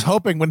 I was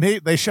hoping when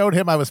they showed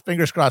him, I was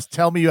fingers crossed.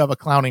 Tell me you have a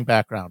clowning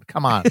background.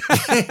 Come on,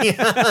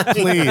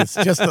 please.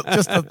 Just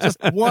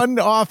one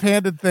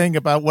offhanded thing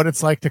about what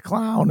it's like to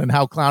clown and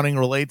how clowning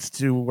relates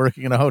to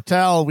working in a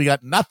hotel. We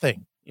got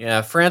nothing.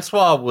 Yeah,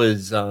 Francois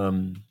was,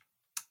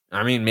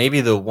 maybe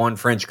the one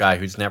French guy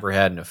who's never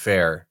had an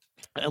affair.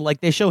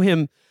 Like they show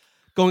him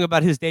going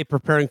about his day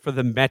preparing for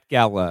the Met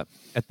Gala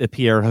at the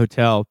Pierre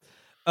Hotel.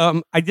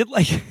 I did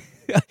like.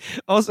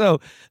 Also,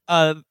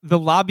 the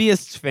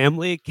lobbyist's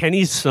family,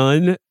 Kenny's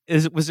son,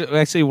 was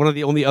actually one of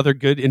the only other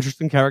good,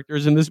 interesting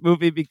characters in this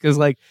movie, because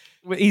like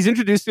he's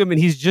introduced to him and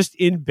he's just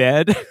in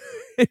bed.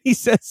 And he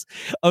says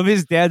of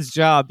his dad's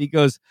job, he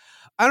goes,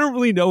 I don't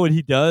really know what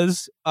he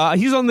does.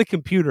 He's on the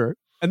computer.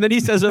 And then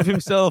he says of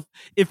himself,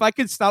 if I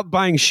could stop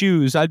buying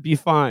shoes, I'd be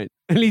fine.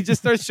 And he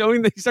just starts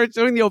showing the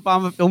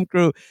Obama film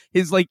crew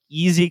his like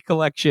Easy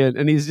collection.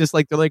 And he's just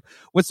like, they're like,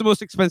 what's the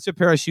most expensive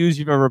pair of shoes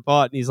you've ever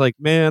bought? And he's like,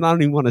 man, I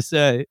don't even want to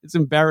say. It's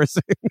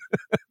embarrassing.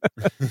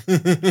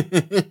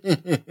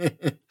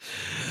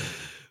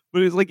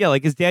 But he's like, yeah,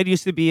 like his dad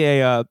used to be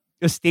a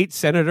state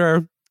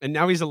senator, and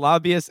now he's a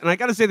lobbyist. And I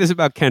got to say this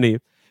about Kenny.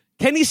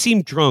 Kenny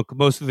seemed drunk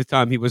most of the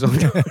time he was on.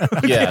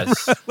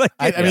 Yes.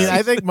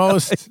 I think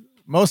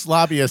most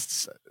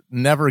lobbyists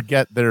never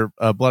get their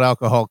blood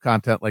alcohol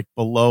content like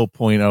below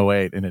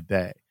 0.08 in a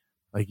day.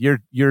 Like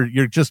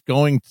you're just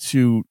going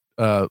to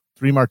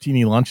 3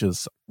 martini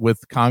lunches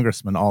with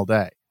congressmen all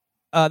day.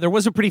 There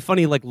was a pretty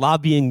funny like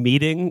lobbying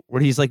meeting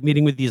where he's like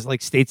meeting with these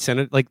like state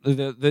senate, like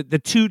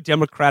the 2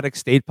 Democratic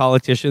state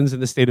politicians in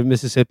the state of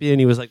Mississippi, and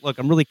he was like, "Look,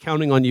 I'm really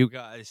counting on you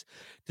guys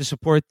to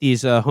support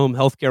these home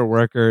healthcare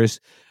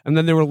workers." And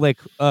then they were like,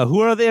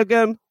 "Who are they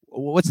again?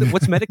 What's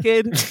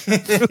Medicaid?"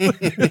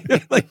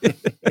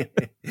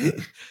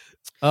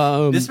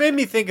 This made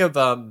me think of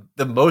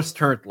the most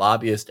turned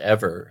lobbyist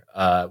ever.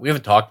 We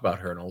haven't talked about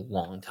her in a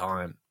long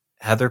time.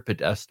 Heather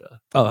Podesta.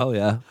 Oh, hell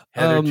yeah.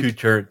 Heather Too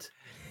Turned.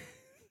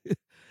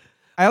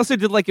 I also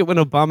did like it when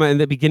Obama, in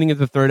the beginning of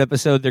the 3rd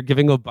episode, they're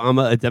giving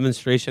Obama a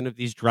demonstration of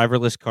these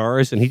driverless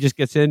cars, and he just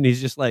gets in and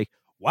he's just like,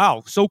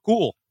 wow, so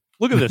cool.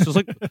 Look at this. It's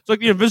like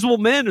the Invisible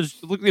Man is.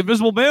 Look, the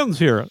Invisible Man's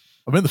here.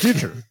 I'm in the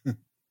future.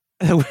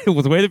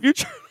 With the way of the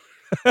future.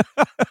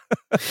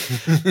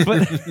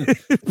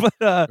 but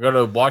I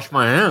gotta wash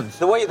my hands.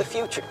 The way of the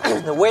future.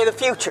 The way of the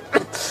future.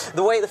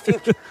 The way of the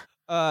future.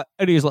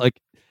 And he's like,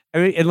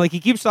 and like he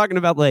keeps talking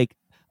about like,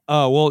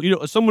 well,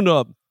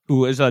 someone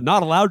who is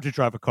not allowed to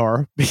drive a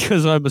car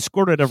because I'm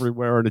escorted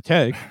everywhere in a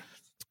tank.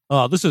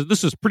 This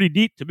is pretty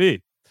neat to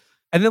me.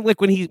 And then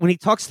like when he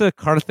talks to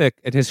Karthik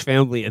and his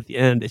family at the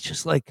end, it's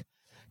just like,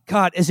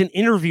 God, as an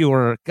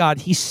interviewer, God,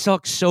 he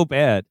sucks so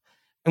bad.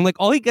 And like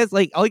all he gets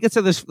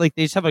to this, like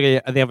they just have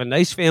they have a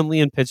nice family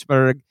in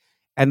Pittsburgh,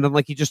 and then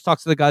like he just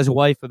talks to the guy's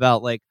wife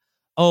about like,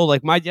 oh,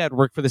 like my dad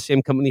worked for the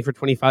same company for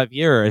 25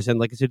 years, and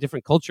like it's a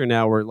different culture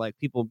now where like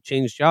people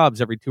change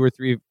jobs every 2 or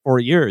 3, 4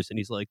 years. And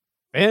he's like,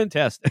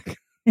 fantastic.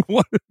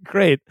 What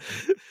great.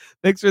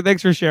 Thanks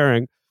for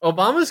sharing.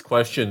 Obama's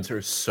questions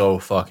are so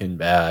fucking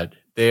bad.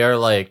 They are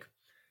like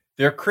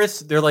they're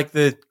like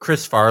the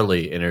Chris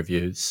Farley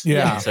interviews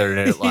Yeah. on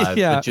Saturday Night Live,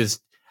 Yeah. but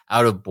just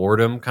out of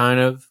boredom, kind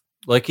of.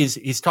 Like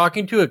he's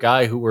talking to a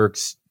guy who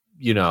works,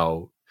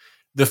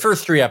 the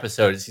first 3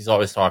 episodes, he's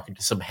always talking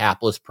to some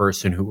hapless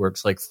person who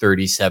works like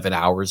 37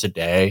 hours a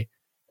day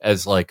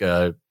as like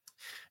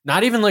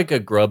not even like a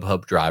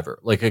Grubhub driver,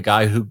 like a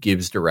guy who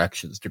gives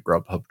directions to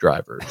Grubhub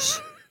drivers.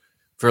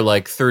 For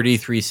like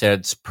 33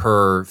 cents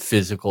per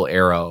physical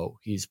arrow,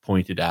 he's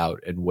pointed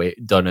out and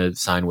done a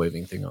sign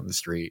waving thing on the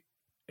street.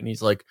 And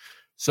he's like,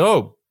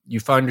 so you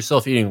find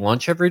yourself eating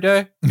lunch every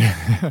day? Do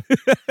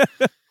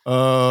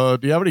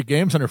you have any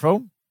games on your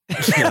phone?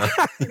 Yeah.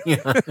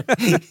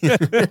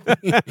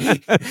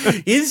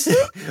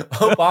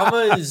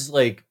 Obama is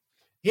like,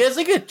 he has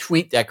like a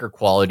TweetDecker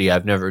quality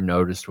I've never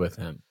noticed with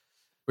him,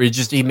 where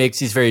he makes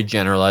these very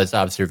generalized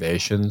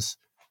observations.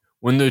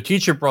 When the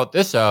teacher brought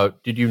this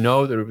out, did you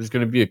know that it was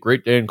going to be a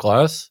great day in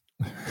class?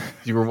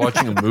 You were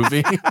watching a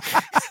movie.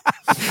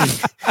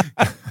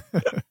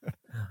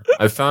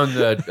 I found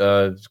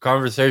that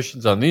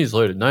conversations on these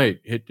late at night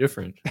hit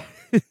different.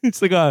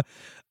 It's like a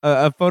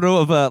photo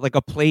of like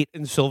a plate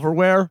and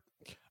silverware.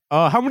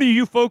 How many of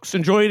you folks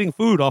enjoy eating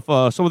food off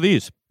some of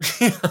these?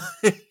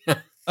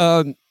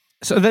 So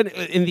then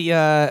in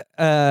the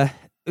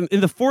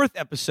 4th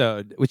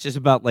episode, which is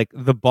about like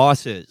the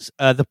bosses,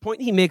 the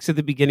point he makes at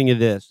the beginning of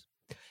this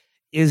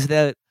is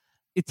that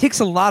it takes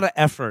a lot of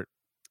effort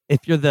if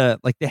you're the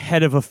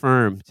head of a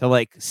firm to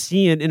like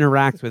see and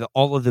interact with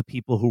all of the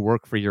people who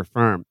work for your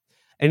firm.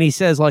 And he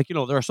says like,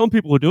 there are some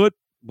people who do it,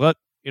 but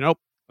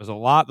there's a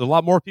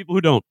lot more people who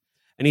don't.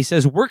 And he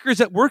says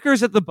workers at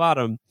the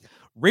bottom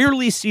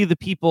rarely see the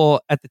people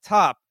at the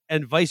top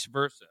and vice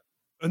versa.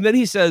 And then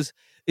he says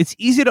it's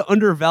easy to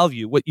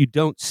undervalue what you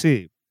don't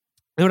see.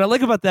 And what I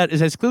like about that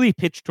is it's clearly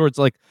pitched towards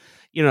like,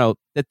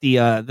 that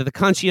the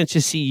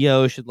conscientious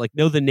CEO should like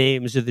know the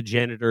names of the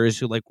janitors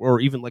who like, or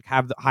even like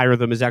hire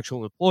them as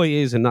actual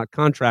employees and not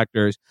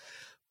contractors.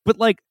 But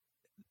like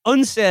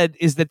unsaid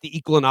is that the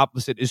equal and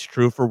opposite is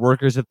true for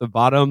workers at the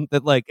bottom,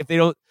 that like if they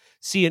don't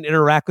see and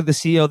interact with the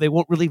CEO, they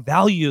won't really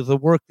value the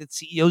work that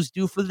CEOs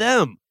do for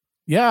them.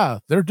 Yeah,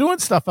 they're doing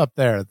stuff up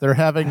there. They're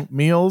having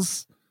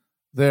meals.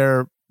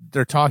 They're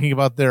talking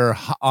about their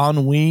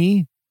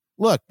ennui.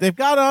 Look, they've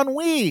got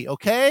ennui,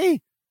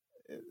 okay?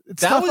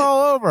 It's stuff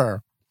all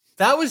over.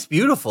 That was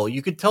beautiful.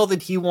 You could tell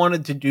that he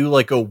wanted to do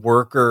like a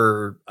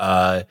worker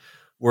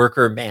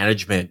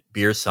management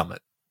beer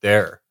summit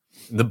there.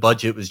 And the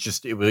budget was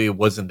just it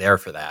wasn't there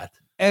for that.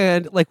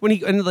 And like when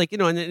he and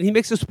he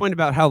makes this point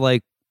about how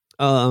like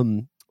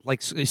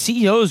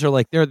CEOs are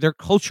like they're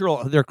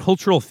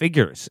cultural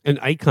figures and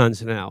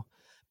icons now.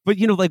 But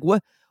like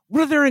what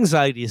are their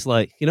anxieties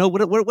like?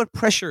 What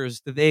pressures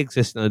do they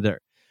exist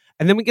under?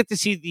 And then we get to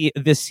see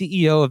the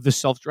CEO of the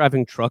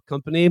self-driving truck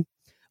company,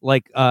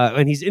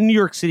 and he's in New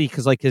York City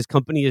because like his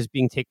company is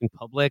being taken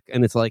public,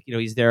 and it's like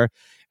he's there,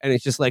 and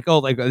it's just like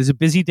it's a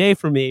busy day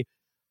for me.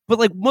 But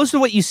like most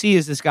of what you see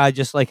is this guy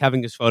just like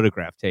having his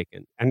photograph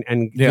taken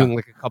and doing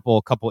like a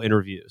couple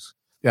interviews.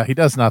 Yeah, he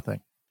does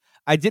nothing.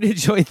 I did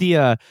enjoy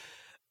the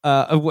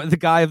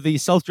guy of the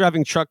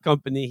self-driving truck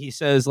company. He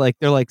says like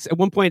they're like at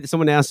one point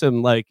someone asked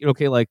him like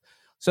okay like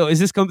so is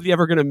this company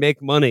ever going to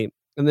make money?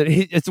 And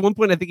then at one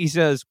point I think he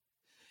says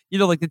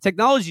like the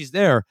technology's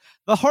there.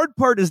 The hard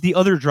part is the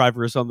other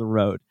drivers on the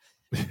road.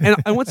 And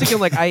once again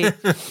like I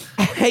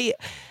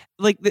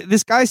like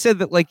this guy said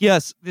that like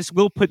yes this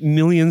will put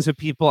millions of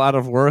people out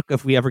of work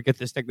if we ever get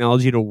this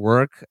technology to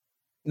work.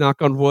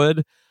 Knock on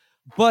wood.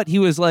 But he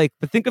was like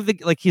but think of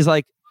he's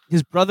like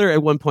his brother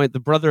at one point, the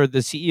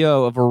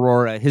CEO of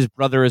Aurora, his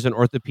brother is an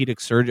orthopedic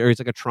surgeon, or he's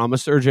like a trauma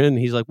surgeon.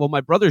 He's like, well, my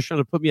brother's trying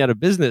to put me out of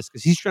business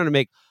because he's trying to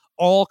make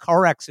all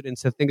car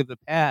accidents a thing of the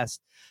past.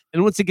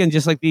 And once again,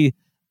 just like the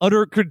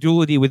utter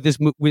credulity with this,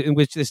 in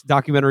which this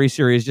documentary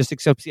series just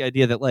accepts the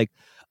idea that like,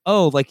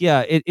 oh, like,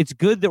 yeah, it's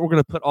good that we're going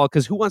to put all,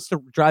 because who wants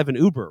to drive an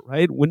Uber,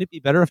 right? Wouldn't it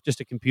be better if just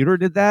a computer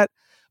did that?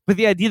 But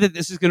the idea that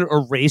this is going to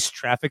erase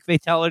traffic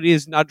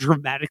fatalities, not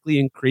dramatically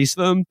increase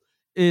them,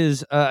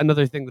 is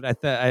another thing that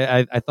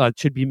I thought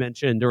should be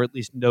mentioned or at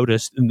least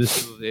noticed in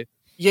this movie.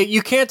 Yeah,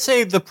 you can't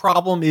say the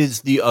problem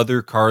is the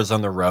other cars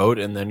on the road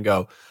and then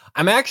go,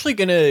 I'm actually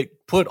going to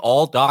put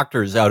all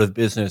doctors out of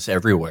business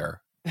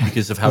everywhere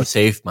because of how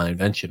safe my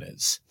invention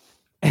is.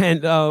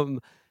 And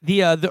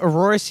the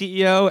Aurora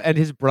CEO and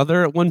his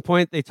brother at one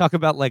point, they talk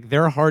about like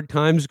their hard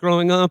times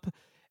growing up.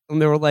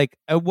 And they were like,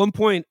 at one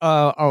point,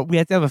 we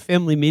had to have a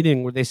family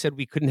meeting where they said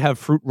we couldn't have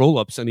fruit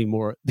roll-ups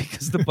anymore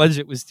because the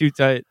budget was too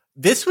tight.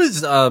 This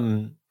was,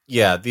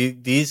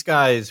 these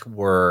guys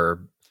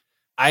were,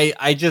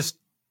 I just,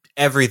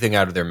 everything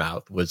out of their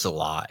mouth was a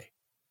lie.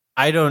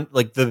 I don't,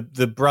 like,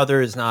 the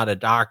brother is not a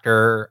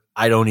doctor.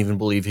 I don't even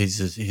believe he's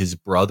his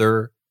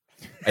brother.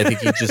 I think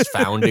he just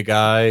found a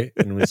guy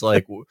and was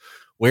like,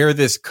 wear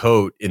this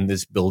coat in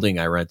this building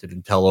I rented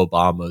and tell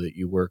Obama that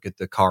you work at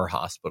the car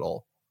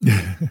hospital.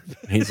 And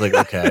he's like,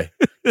 okay.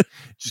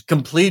 Just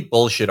complete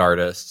bullshit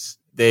artists.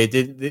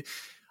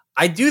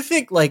 I do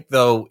think, like,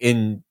 though,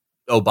 in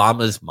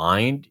Obama's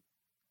mind,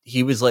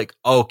 he was like,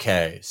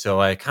 okay,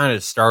 so I kind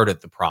of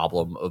started the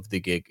problem of the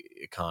gig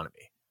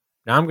economy.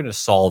 Now I'm going to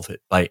solve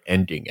it by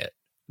ending it.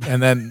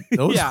 And then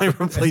By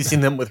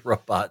replacing them with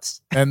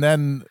robots. And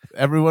then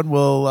everyone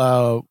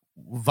will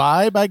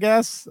vibe, I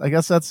guess. I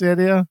guess that's the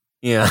idea.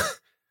 Yeah.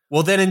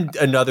 Well, then in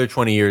another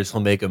 20 years, he'll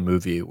make a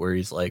movie where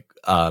he's like,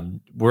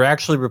 we're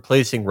actually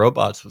replacing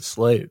robots with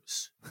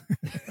slaves.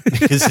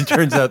 Because it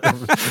turns out that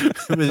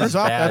it was Turns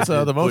out bad that's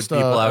to the most put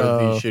people out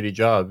of these shitty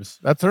jobs.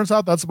 That turns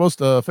out that's the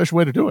most efficient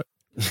way to do it.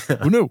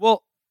 Who knew?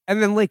 Well,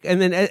 and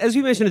then as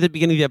we mentioned at the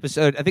beginning of the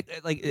episode, I think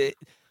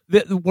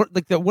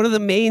one of the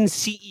main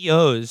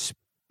CEOs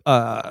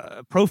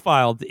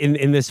profiled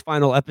in this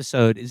final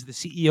episode is the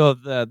CEO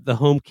of the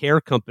home care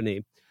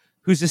company,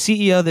 who's a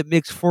CEO that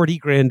makes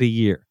 $40,000 a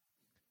year.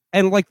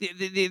 And like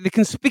the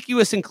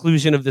conspicuous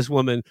inclusion of this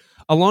woman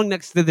along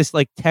next to this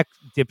like tech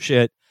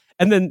dipshit,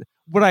 and then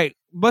what I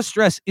must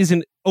stress is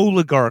an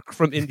oligarch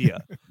from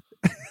India,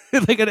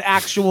 like an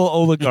actual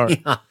oligarch.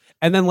 Yeah.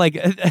 And then like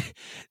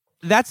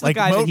that's the like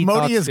guy that he Modi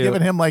talks has to.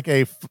 given him like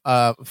a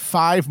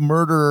 5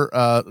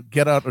 murder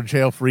get out of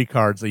jail free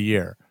cards a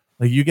year.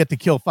 Like you get to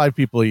kill 5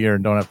 people a year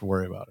and don't have to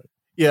worry about it.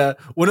 Yeah.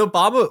 When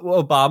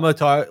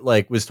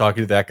Obama was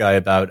talking to that guy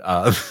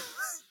about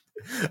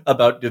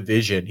about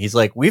division, he's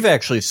like, we've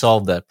actually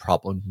solved that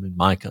problem in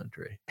my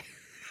country.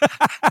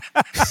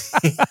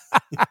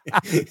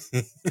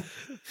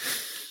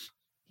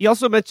 He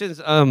also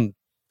mentions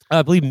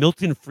I believe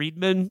Milton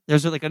Friedman.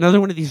 There's like another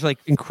one of these like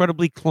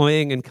incredibly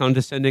cloying and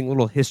condescending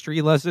little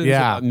history lessons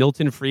about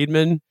Milton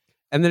Friedman.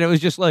 And then it was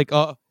just like,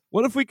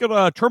 what if we could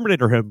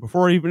Terminator him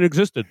before he even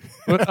existed?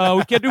 We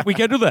can't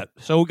do that.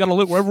 So we got to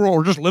live wherever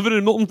we're just living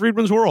in Milton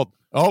Friedman's world.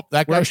 Oh,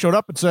 that guy showed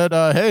up and said,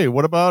 "Hey,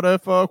 what about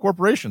if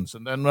corporations?"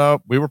 And then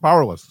we were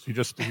powerless. He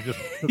just took over.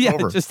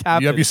 It just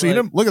happened. Have you seen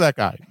him? Look at that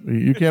guy.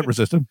 You can't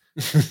resist him.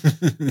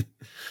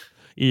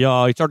 He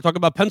started talking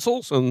about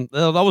pencils, and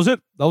that was it.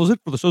 That was it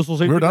for the social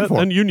safety net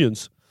and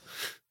unions.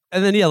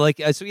 And then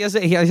so he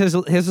has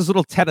this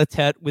little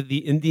tete-a-tete with the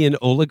Indian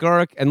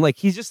oligarch, and like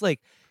he's just like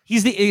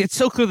it's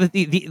so clear that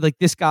the like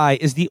this guy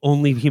is the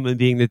only human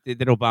being that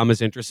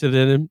Obama's interested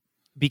in him,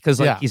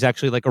 because he's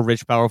actually like a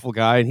rich, powerful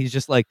guy, and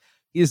he's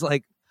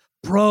like,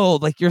 bro,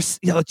 like you're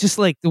just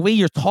like the way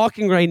you're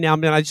talking right now,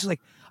 man.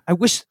 I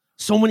wish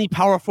so many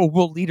powerful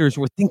world leaders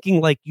were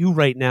thinking like you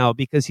right now,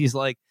 because he's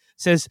like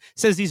says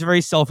these very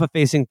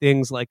self-effacing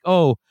things like,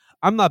 oh,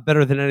 I'm not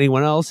better than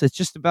anyone else. It's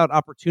just about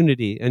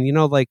opportunity, and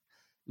like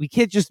we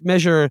can't just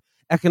measure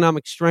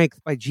economic strength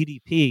by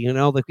GDP.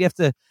 Like we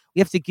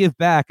have to give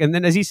back. And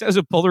then as he says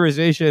of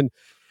polarization,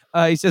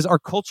 he says our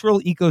cultural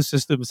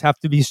ecosystems have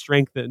to be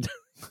strengthened.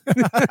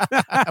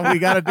 We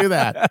got to do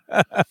that.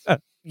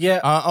 Yeah.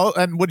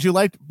 And would you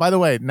like, by the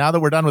way, now that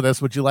we're done with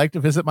this, would you like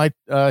to visit my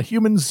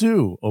human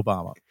zoo,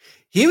 Obama?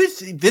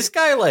 This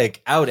guy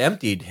like out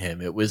emptied him.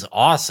 It was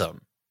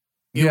awesome.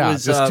 It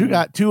was just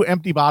two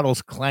empty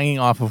bottles clanging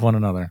off of one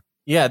another.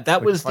 Yeah, that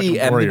like was the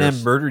warriors.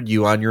 Eminem murdered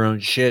you on your own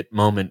shit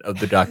moment of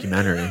the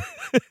documentary.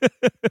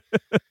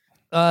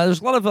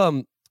 There's a lot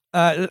of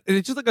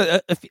it's just like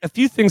a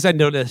few things I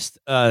noticed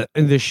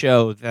in this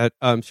show that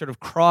sort of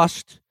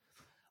crossed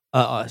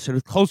sort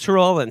of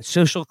cultural and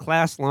social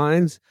class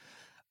lines.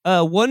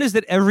 One is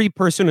that every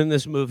person in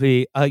this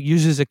movie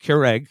uses a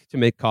Keurig to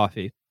make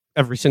coffee.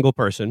 Every single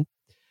person.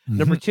 Mm-hmm.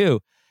 Number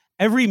 2,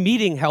 every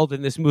meeting held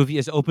in this movie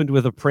is opened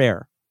with a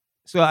prayer.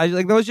 So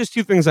that was just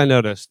 2 things I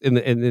noticed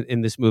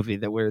in this movie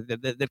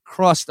that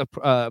crossed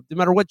no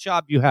matter what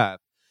job you have,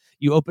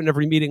 you open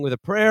every meeting with a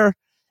prayer,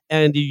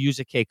 and you use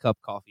a K-cup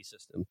coffee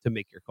system to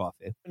make your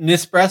coffee.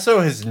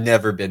 Nespresso has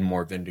never been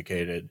more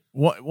vindicated.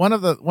 One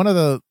of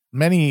the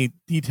many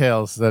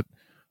details that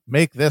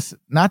make this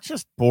not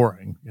just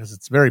boring, because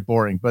it's very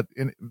boring, but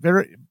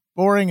very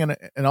boring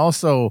and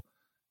also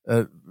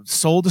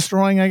soul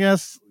destroying, I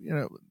guess.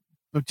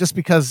 But just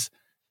because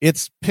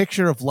its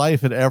picture of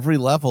life at every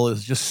level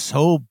is just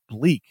so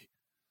bleak.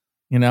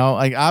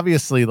 Like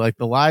obviously, like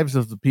the lives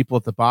of the people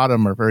at the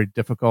bottom are very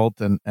difficult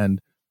and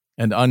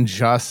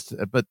unjust,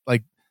 but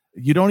like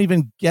you don't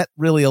even get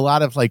really a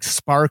lot of like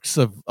sparks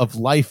of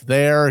life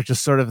there. It's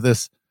just sort of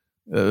this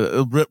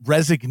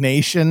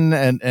resignation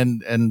and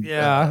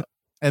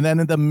then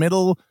in the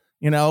middle,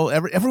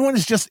 everyone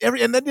is just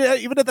and then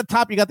even at the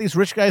top, you got these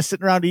rich guys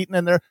sitting around eating,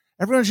 and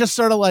everyone's just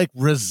sort of like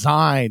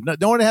resigned.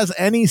 No one has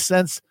any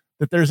sense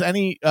that there's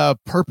any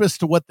purpose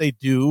to what they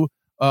do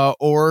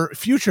or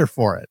future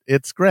for it.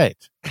 It's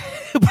great.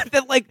 but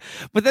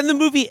then the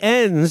movie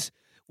ends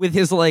with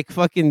his like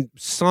fucking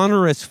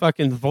sonorous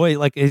fucking voice,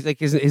 like his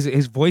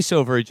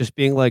voiceover just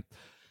being like,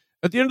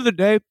 at the end of the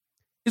day,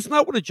 it's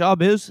not what a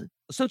job is.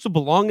 A sense of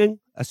belonging,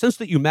 a sense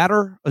that you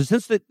matter, a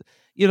sense that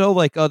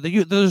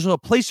there's a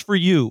place for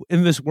you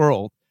in this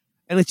world.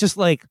 And it's just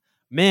like,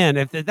 man,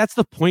 if that's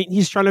the point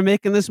he's trying to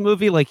make in this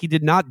movie, like he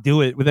did not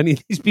do it with any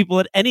of these people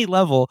at any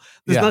level.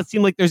 Does not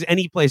seem like there's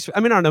any place. I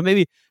mean, I don't know.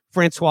 Maybe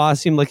Francois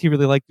seemed like he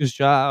really liked his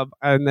job,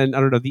 and then I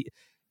don't know. The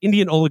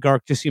Indian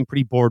oligarch just seemed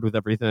pretty bored with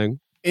everything.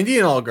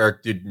 Indian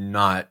oligarch did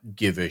not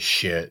give a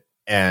shit,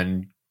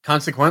 and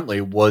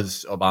consequently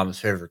was Obama's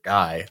favorite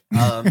guy.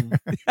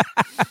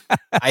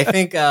 I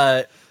think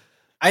that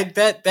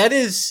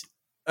is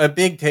a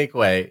big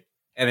takeaway.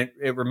 And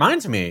it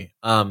reminds me,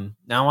 now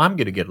I'm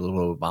going to get a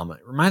little Obama.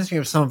 It reminds me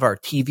of some of our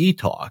TV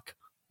talk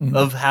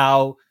of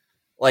how,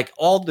 like,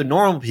 all the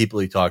normal people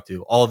he talked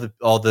to, all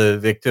the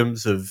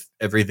victims of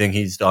everything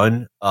he's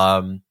done.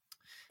 And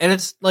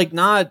it's like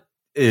not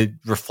a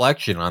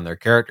reflection on their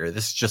character.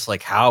 This is just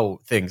like how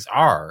things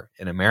are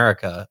in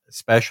America,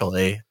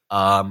 especially.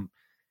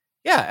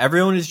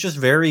 Everyone is just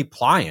very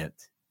pliant,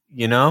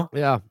 you know?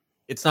 Yeah.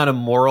 It's not a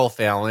moral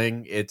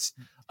failing. It's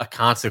a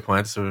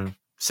consequence of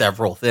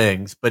several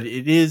things, but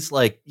it is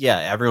like,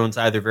 everyone's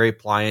either very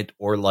pliant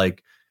or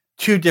like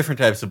two different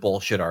types of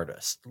bullshit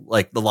artists,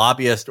 like the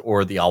lobbyist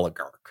or the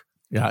oligarch.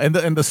 Yeah,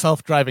 and the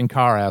self-driving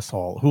car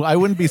asshole, who I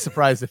wouldn't be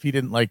surprised if he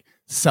didn't like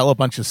sell a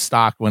bunch of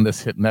stock when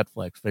this hit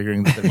Netflix,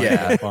 figuring that they might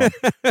have fun.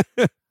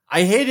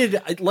 I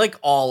hated, like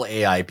all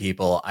AI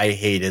people, I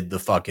hated the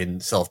fucking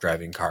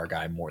self-driving car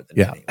guy more than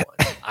anyone.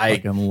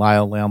 Fucking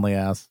Lyle Landley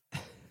ass.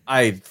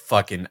 I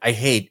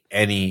hate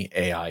any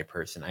AI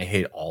person. I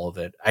hate all of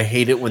it. I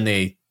hate it when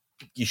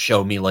you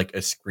show me like a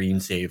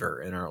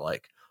screensaver and are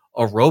like,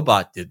 a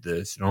robot did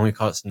this. It only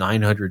cost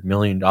 $900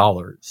 million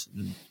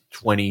in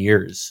 20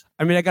 years.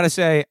 I mean, I gotta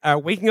say,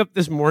 waking up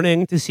this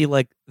morning to see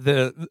like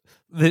the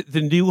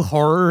new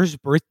horrors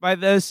birthed by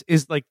this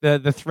is like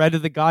the thread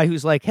of the guy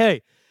who's like,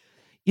 hey,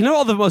 you know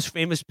all the most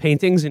famous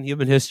paintings in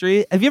human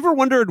history? Have you ever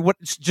wondered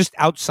what's just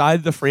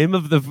outside the frame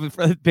of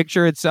the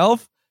picture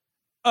itself?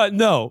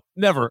 No,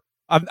 never.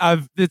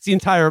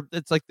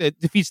 It's like it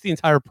defeats the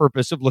entire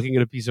purpose of looking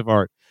at a piece of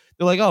art.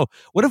 They're like, oh,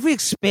 what if we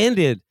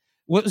expanded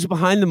what was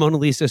behind the Mona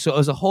Lisa? So it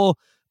was a whole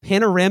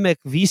panoramic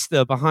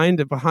vista behind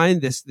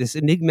this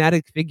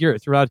enigmatic figure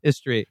throughout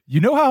history. You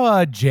know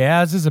how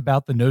jazz is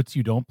about the notes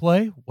you don't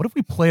play? What if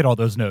we played all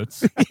those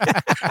notes?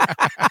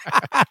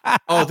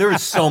 Oh, there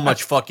is so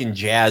much fucking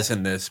jazz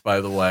in this, by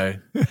the way.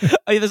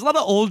 There's a lot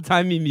of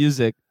old-timey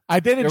music. I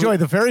did enjoy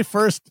the very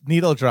first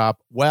needle drop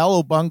while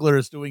O'Bungler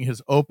is doing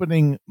his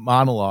opening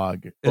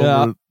monologue.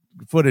 Over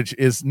footage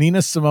is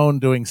Nina Simone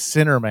doing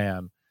Sinner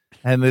Man.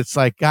 And it's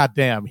like, God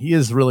damn, he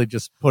is really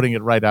just putting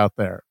it right out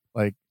there.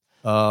 Like,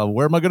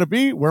 where am I going to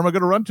be? Where am I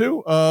going to run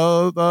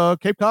to?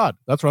 Cape Cod.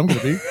 That's where I'm going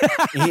to be.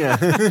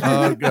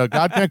 Yeah.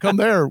 God can't come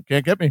there.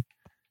 Can't get me.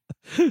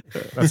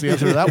 That's the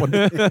answer to that one.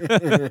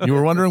 You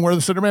were wondering where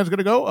the Sinner Man's going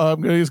to go?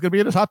 He's going to be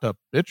in his hot tub,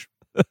 bitch.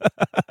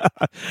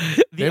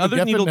 David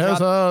Geffen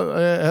has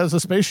a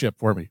spaceship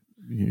for me.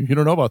 You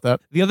don't know about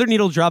that. The other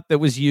needle drop that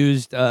was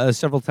used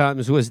several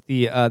times was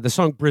the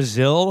song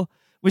Brazil,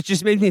 which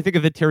just made me think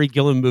of the Terry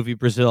Gilliam movie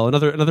Brazil.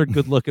 Another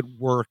good look at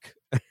work.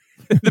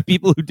 The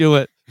people who do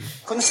it.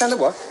 Couldn't stand the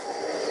what?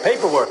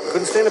 Paperwork.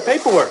 Couldn't stand the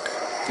paperwork.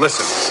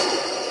 Listen,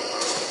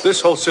 this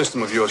whole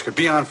system of yours could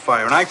be on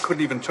fire, and I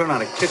couldn't even turn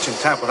on a kitchen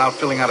tap without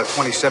filling out a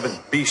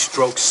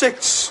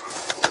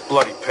 27B/6.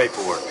 Bloody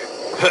paperwork.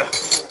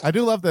 I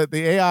do love that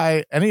the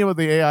AI, any of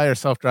the AI or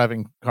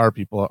self-driving car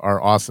people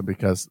are awesome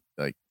because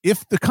like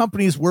if the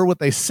companies were what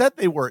they said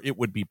they were, it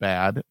would be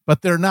bad,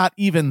 but they're not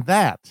even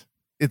that.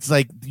 It's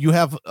like you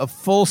have a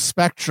full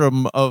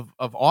spectrum of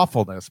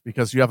awfulness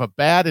because you have a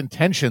bad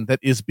intention that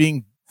is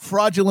being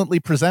fraudulently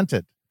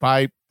presented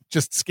by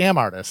just scam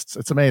artists.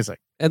 It's amazing.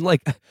 And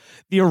like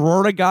the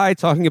Aurora guy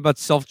talking about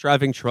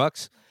self-driving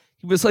trucks,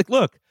 he was like,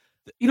 look,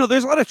 you know,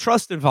 there's a lot of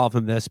trust involved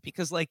in this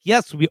because, like,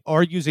 yes, we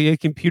are using a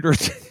computer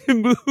to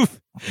move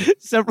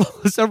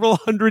several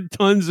hundred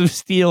tons of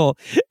steel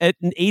at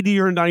 80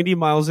 or 90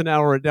 miles an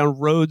hour down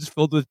roads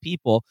filled with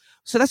people.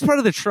 So that's part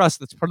of the trust.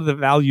 That's part of the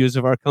values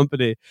of our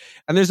company.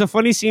 And there's a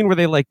funny scene where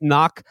they like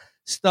knock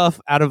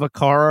stuff out of a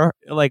car,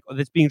 like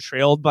that's being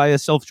trailed by a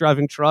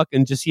self-driving truck,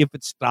 and just see if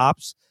it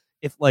stops.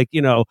 If like,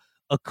 you know,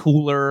 a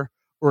cooler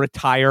or a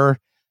tire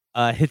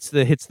hits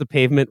the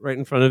pavement right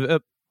in front of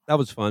it. That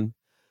was fun.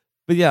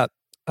 But yeah,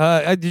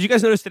 did you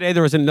guys notice today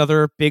there was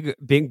another big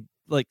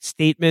like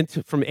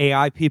statement from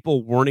AI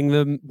people warning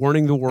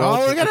the world?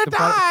 Oh, we're gonna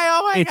die!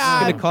 Oh my God! It's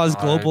gonna cause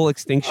global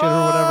extinction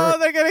or whatever. Oh,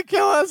 they're gonna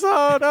kill us!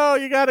 Oh no!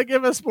 You got to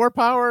give us more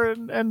power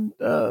and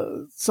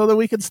so that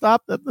we can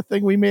stop the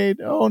thing we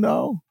made. Oh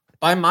no!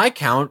 By my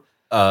count,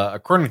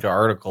 according to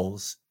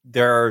articles,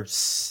 there are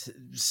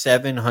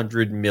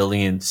 700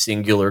 million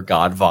singular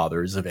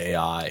godfathers of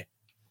AI,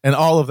 and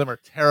all of them are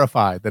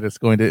terrified that it's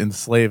going to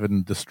enslave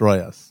and destroy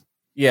us.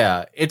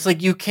 Yeah, it's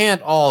like you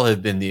can't all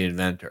have been the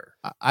inventor.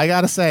 I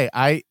gotta say,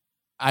 I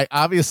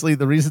obviously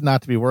the reason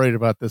not to be worried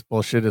about this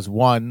bullshit is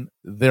one,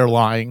 they're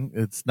lying.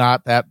 It's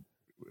not that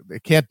they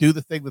can't do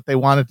the thing that they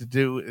wanted to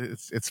do.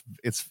 It's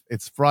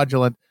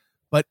fraudulent.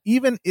 But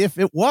even if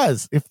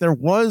there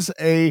was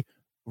a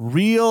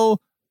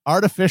real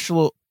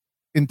artificial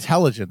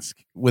intelligence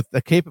with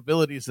the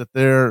capabilities that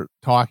they're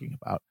talking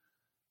about,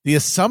 the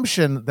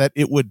assumption that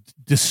it would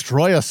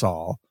destroy us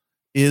all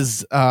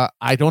is,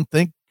 I don't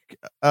think,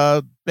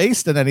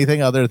 based on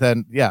anything other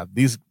than,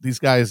 these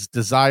guys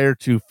desire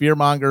to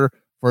fearmonger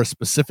for a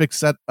specific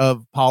set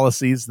of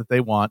policies that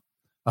they want.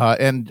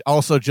 And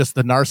also just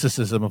the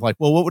narcissism of like,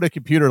 well, what would a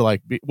computer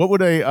like be? What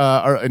would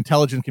a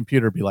intelligent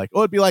computer be like?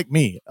 Oh, it'd be like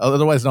me,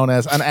 otherwise known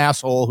as an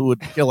asshole who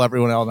would kill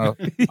everyone else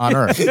on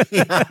Earth.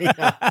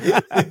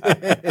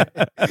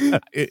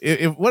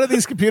 If one of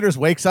these computers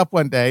wakes up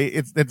one day,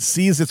 it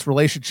sees its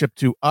relationship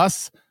to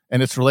us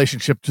and its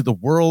relationship to the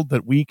world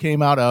that we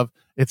came out of.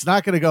 It's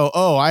not going to go,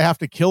 oh, I have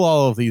to kill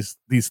all of these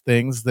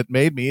things that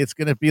made me. It's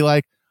going to be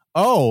like,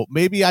 oh,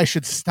 maybe I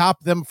should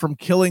stop them from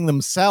killing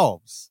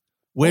themselves.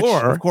 Which,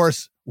 of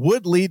course,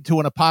 would lead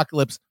to an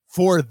apocalypse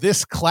for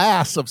this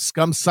class of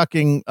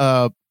scum-sucking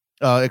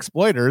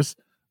exploiters,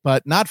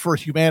 but not for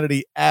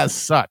humanity as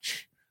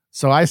such.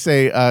 So I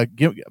say,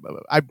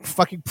 I'm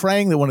fucking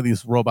praying that one of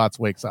these robots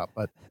wakes up,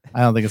 but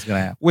I don't think it's going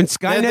to happen. When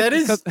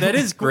Skynet that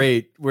is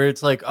great. Where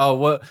it's like,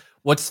 oh,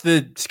 what's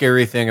the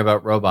scary thing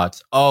about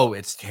robots? Oh,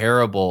 it's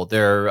terrible.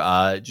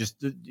 They're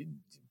just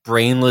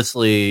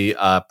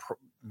brainlessly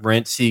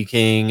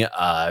rent-seeking,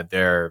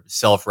 they're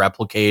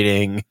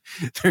self-replicating,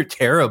 they're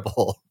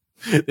terrible.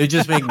 They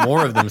just make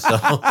more of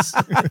themselves.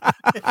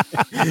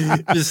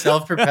 Just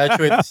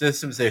self-perpetuate the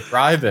systems they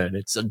thrive in.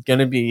 It's going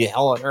to be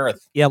hell on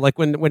earth. Yeah, like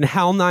when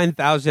HAL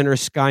 9000 or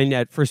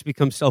Skynet first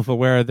become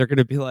self-aware, they're going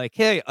to be like,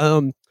 hey,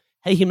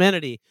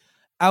 humanity,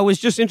 I was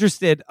just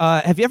interested.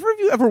 Have you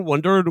ever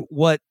wondered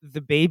what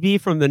the baby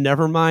from the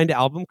Nevermind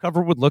album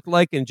cover would look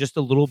like in just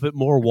a little bit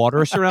more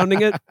water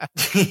surrounding it?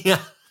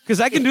 Yeah.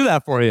 Because I can do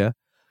that for you.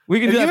 We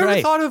can do that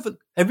right.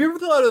 Have you ever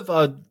thought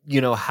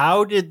of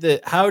how did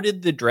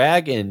the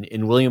dragon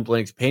in William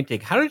Blake's painting,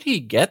 how did he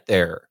get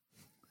there?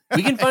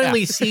 We can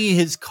finally see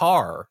his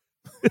car.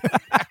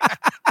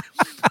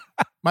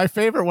 My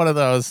favorite one of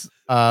those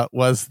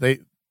was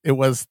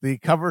the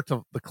cover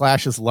to The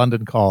Clash's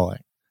London Calling,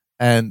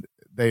 and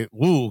can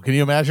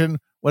you imagine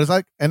what it's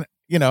like? And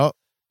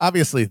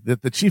obviously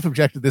the chief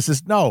objective to this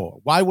is no.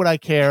 Why would I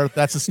care?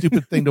 That's a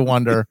stupid thing to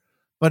wonder.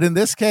 But in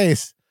this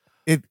case,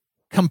 it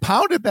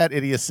compounded that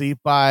idiocy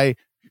by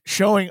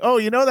showing,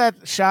 that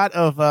shot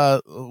of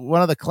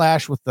one of the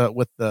Clash with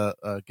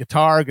the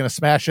guitar going to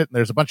smash it, and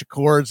there's a bunch of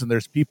chords, and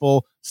there's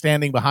people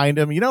standing behind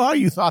him. You know how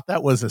you thought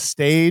that was a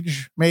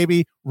stage?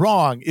 Maybe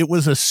wrong. It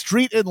was a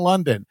street in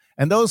London,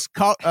 and those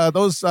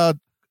aux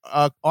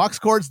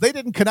cords, they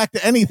didn't connect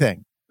to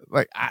anything.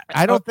 Like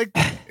I don't think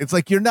it's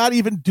like you're not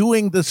even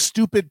doing the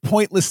stupid,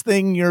 pointless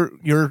thing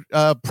you're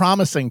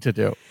promising to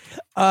do.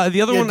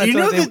 The other one, do you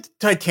know that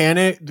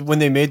Titanic, when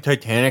they made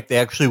Titanic, they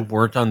actually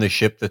weren't on the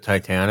ship, the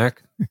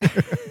Titanic.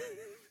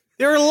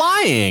 They were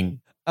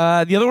lying.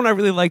 The other one I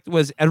really liked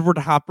was Edward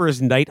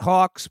Hopper's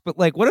Nighthawks. But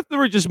like, what if there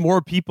were just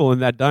more people in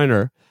that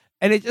diner?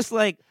 And it just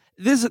like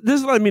this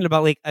is what I mean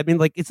about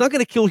it's not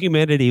going to kill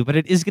humanity, but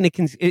it is going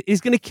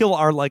to kill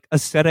our like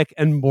aesthetic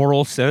and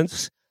moral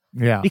sense.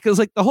 Yeah, because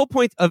like the whole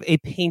point of a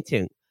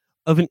painting,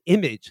 of an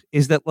image,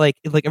 is that like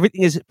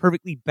everything is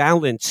perfectly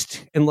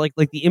balanced, and like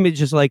the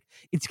image is like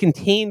it's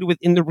contained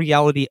within the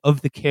reality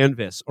of the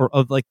canvas or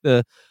of like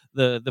the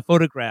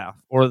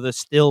photograph or the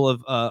still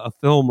of a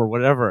film or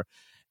whatever.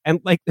 And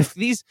like for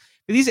these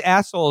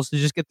assholes to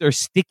just get their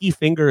sticky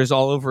fingers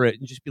all over it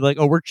and just be like,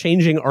 oh, we're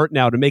changing art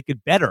now to make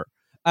it better.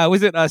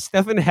 Was it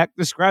Stephen Heck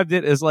described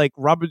it as like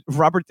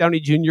Robert Downey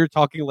Jr.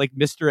 talking like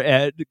Mr.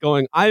 Ed,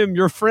 going, "I am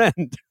your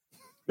friend."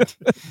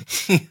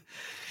 Did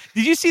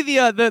you see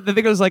the thing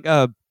that was like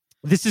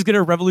this is going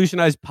to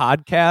revolutionize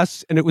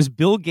podcasts, and it was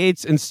Bill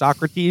Gates and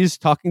Socrates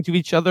talking to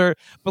each other,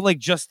 but like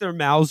just their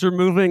mouths are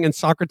moving, and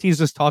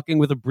Socrates is talking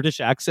with a British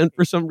accent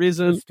for some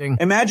reason.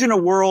 Imagine a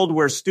world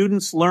where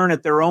students learn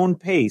at their own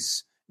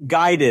pace,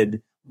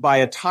 guided by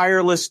a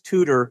tireless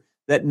tutor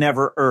that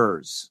never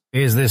errs.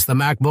 Is this the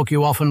MacBook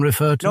you often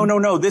refer to?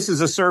 No. This is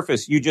a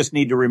Surface. You just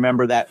need to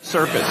remember that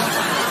Surface.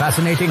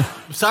 Fascinating.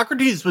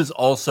 Socrates was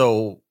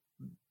also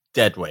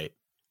deadweight.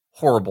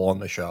 Horrible on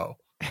the show.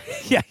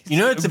 Yeah,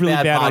 it's a really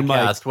bad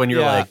podcast when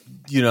you're like,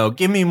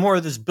 give me more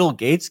of this Bill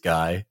Gates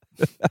guy.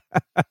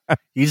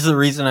 He's the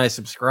reason I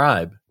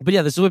subscribe. But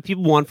yeah, this is what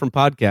people want from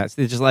podcasts.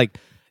 It's just like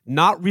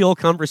not real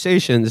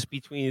conversations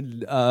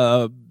between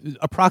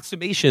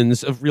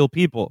approximations of real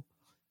people.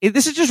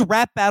 This is just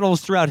rap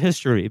battles throughout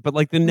history, but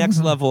like the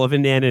next level of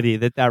inanity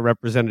that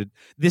represented.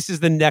 This is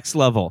the next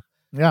level.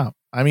 Yeah.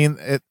 I mean,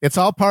 it's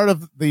all part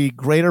of the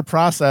greater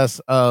process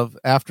of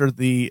after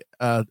the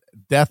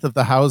death of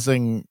the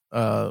housing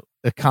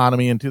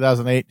economy in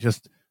 2008,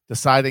 just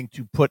deciding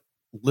to put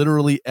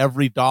literally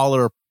every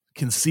dollar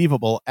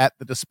conceivable at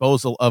the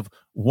disposal of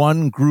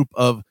one group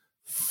of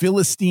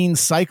Philistine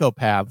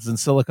psychopaths in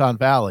Silicon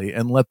Valley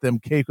and let them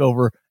take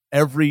over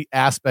every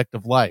aspect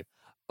of life.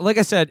 Like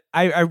I said,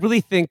 I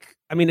really think,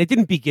 I mean, it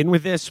didn't begin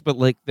with this, but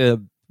like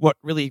what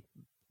really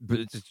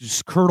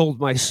just curdled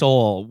my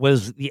soul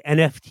was the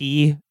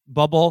NFT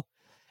bubble.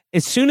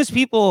 As soon as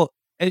people,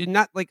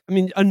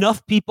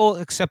 enough people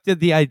accepted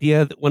the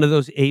idea that one of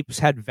those apes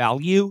had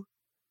value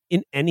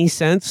in any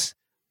sense,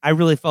 I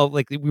really felt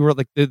like we were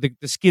like the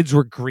skids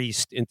were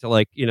greased into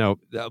like,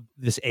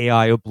 this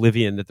AI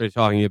oblivion that they're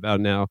talking about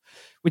now,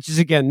 which is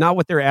again not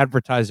what they're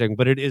advertising,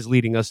 but it is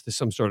leading us to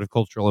some sort of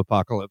cultural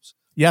apocalypse.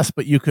 Yes,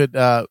 but you could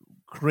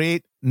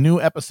create new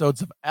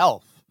episodes of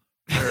Elf.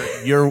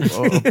 Where you're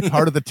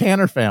part of the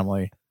Tanner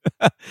family.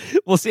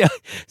 We'll see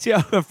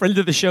how a friend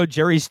of the show,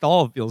 Jerry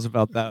Stahl, feels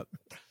about that.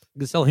 You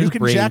can sell his You can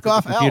brain jack for the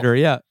off computer.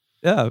 Alf.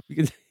 Yeah.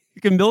 You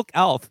can milk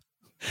Alf.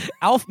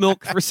 Alf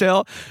milk for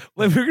sale.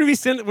 We're gonna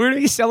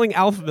be selling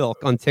Alf milk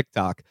on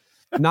TikTok.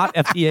 Not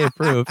FDA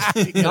approved.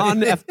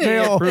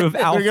 Non-FDA approved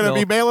Alf You're gonna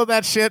milk. be mailing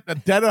that shit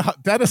dead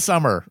of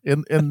summer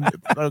in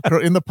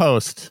the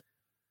post.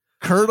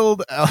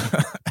 Curdled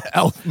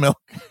elf milk.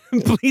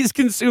 Please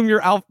consume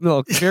your Alf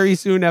milk very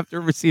soon after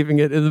receiving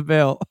it in the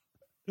mail.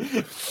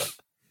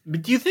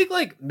 But do you think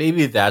like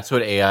maybe that's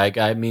what AI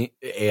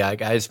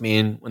guys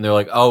mean when they're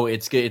like, oh,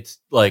 it's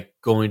like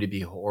going to be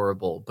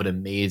horrible but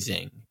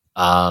amazing,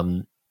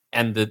 and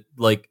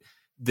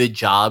the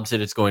jobs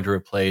that it's going to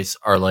replace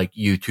are like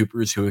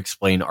YouTubers who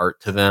explain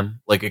art to them,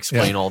 like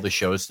explain all the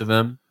shows to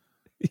them.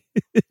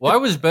 Why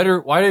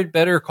did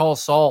Better Call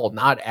Saul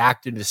not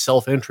act into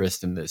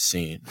self-interest in this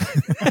scene?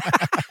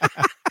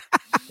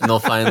 And they'll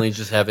finally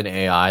just have an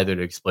AI that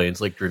explains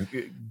like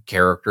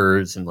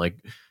characters and like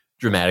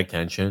dramatic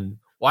tension.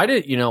 Why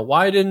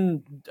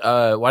didn't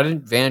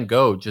Van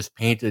Gogh just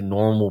paint a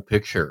normal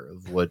picture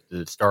of what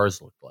the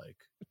stars looked like?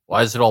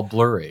 Why is it all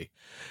blurry?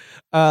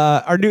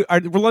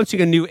 We're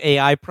launching a new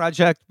AI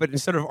project, but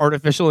instead of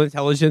artificial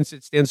intelligence,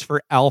 it stands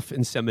for ALF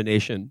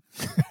insemination.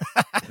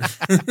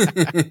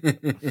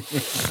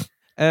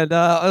 And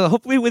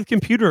hopefully with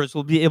computers,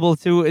 we'll be able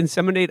to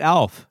inseminate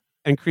ALF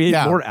and create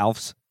more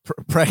ALFs.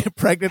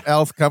 Pregnant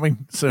elf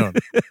coming soon.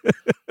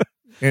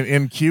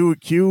 In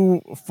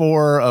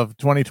Q4 of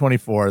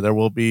 2024, there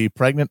will be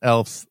pregnant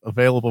elves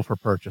available for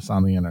purchase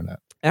on the internet.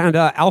 And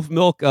ALF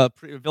milk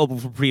available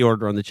for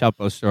pre-order on the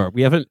Chapo store.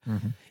 We haven't.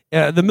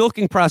 The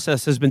milking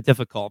process has been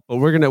difficult, but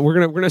we're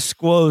gonna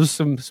squoze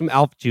some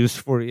ALF juice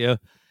for you,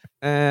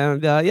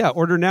 and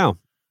order now.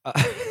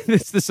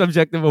 It's the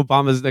subject of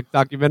Obama's next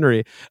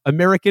documentary,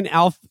 American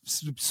ALF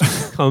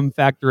Cum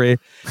Factory.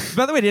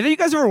 By the way, did you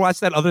guys ever watch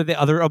the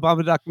other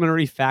Obama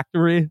documentary,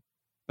 Factory?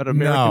 But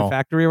American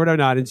Factory or whatever?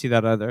 No, I didn't see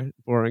that either.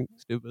 Boring,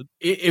 stupid.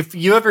 If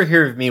you ever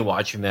hear of me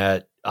watching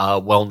that,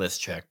 wellness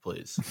check,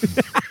 please.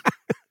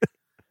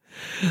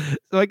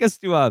 So I guess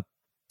to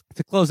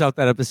close out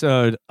that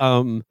episode,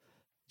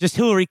 just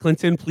Hillary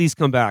Clinton, please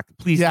come back.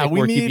 Please,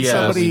 we need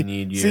somebody. We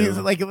need you. See,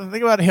 like the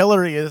thing about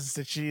Hillary is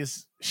that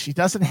she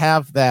doesn't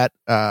have that.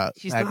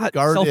 She's that not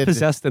guarded,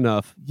 self-possessed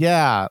enough.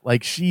 Yeah,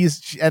 like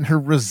and her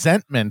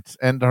resentment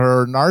and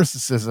her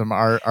narcissism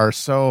are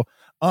so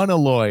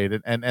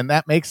unalloyed, and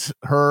that makes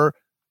her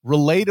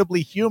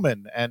relatably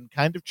human and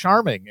kind of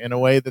charming in a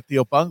way that the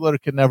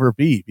Obungler can never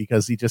be,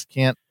 because he just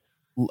can't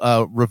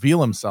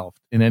reveal himself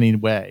in any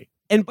way.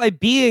 And by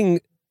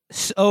being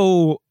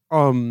so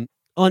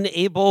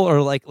unable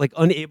or like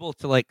unable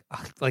to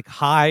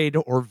hide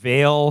or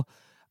veil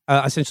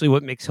essentially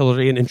what makes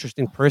Hillary an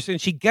interesting person,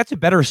 she gets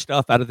better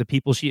stuff out of the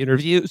people she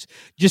interviews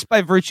just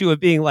by virtue of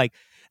being like,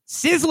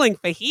 sizzling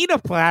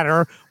fajita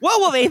platter, what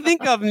will they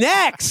think of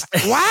next?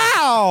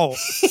 Wow.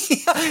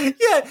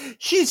 Yeah,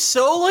 she's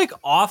so like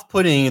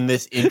off-putting in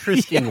this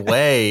interesting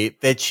way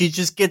that she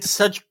just gets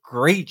such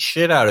great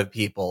shit out of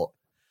people.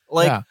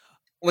 Like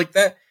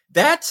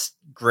that's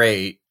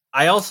great.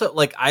 I also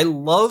I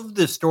love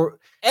the story.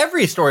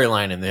 Every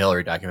storyline in the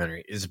Hillary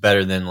documentary is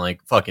better than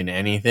like fucking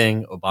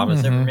anything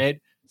Obama's ever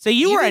made. So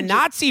you were a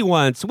Nazi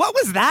once. What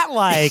was that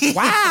like?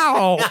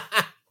 Wow.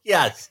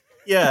 Yes.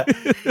 Yeah.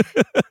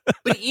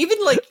 But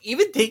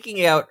even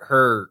taking out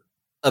her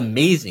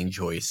amazing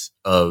choice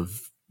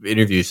of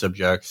interview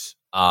subjects,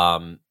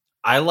 I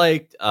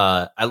liked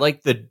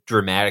the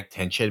dramatic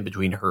tension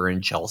between her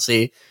and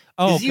Chelsea.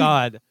 Oh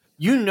God.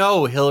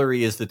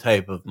 Hillary is the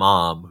type of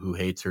mom who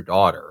hates her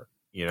daughter,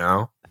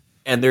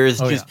 And there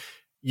is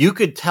you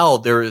could tell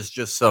there is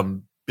just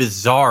some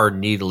bizarre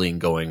needling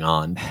going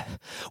on.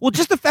 Well,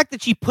 just the fact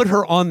that she put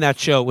her on that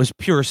show was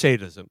pure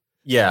sadism.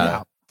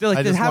 Yeah.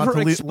 I just have want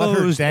her to let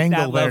her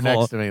dangle there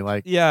level. next to me.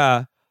 Like,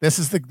 yeah, this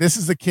is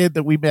the kid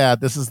that we had.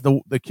 This is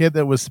the kid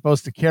that was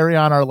supposed to carry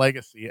on our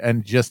legacy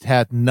and just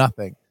had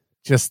nothing.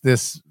 Just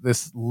this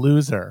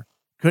loser.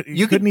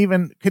 Couldn't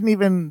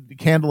even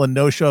handle a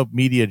no-show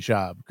media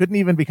job. Couldn't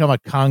even become a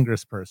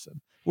congressperson.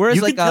 Whereas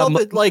you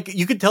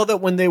could tell that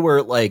when they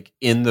were like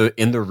in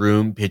the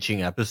room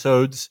pitching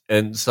episodes,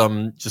 and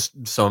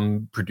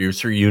some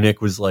producer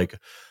eunuch was like,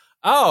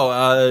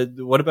 "Oh,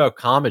 what about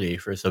comedy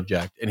for a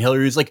subject?" And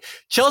Hillary was like,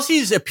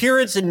 "Chelsea's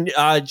appearance and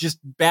just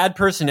bad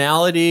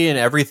personality and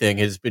everything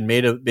has been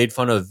made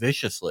fun of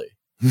viciously,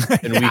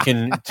 and we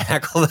can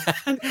tackle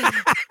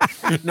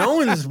that." No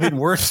one's been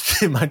worse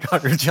to my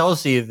daughter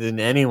Chelsea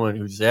than anyone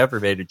who's ever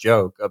made a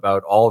joke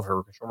about all of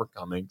her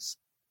shortcomings.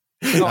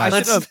 So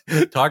let's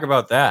talk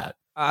about that.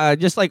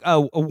 Just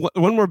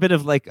one more bit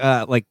of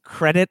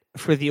credit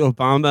for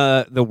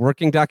the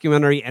Working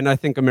documentary, and I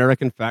think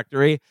American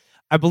Factory.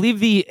 I believe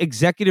the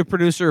executive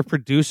producer or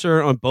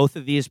producer on both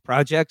of these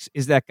projects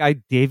is that guy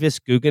Davis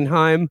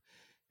Guggenheim,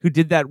 who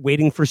did that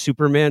Waiting for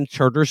Superman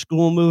charter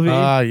school movie.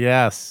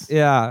 Yes.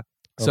 Yeah.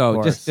 Of So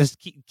course. just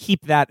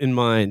keep that in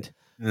mind.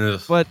 Ugh.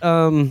 But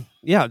Obama's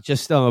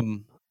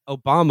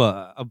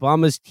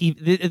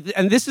TV,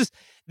 and this is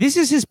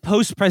his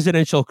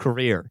post-presidential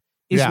career.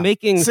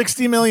 Making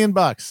 $60 million.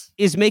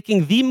 Is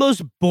making the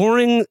most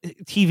boring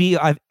TV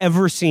I've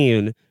ever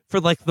seen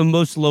for like the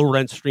most low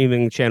rent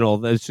streaming channel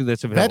that's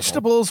available.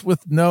 Vegetables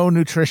with no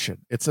nutrition.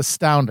 It's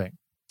astounding.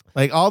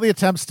 Like all the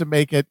attempts to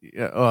make it,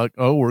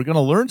 we're going to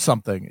learn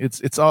something. It's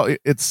stuff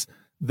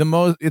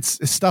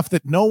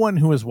that no one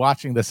who is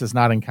watching this has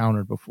not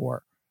encountered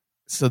before.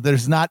 So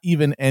there's not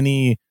even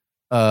any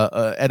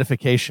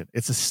edification.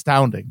 It's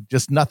astounding.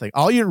 Just nothing.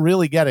 All you're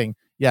really getting,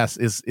 yes,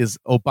 is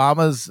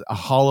Obama's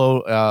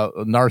hollow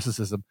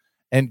narcissism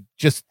and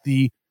just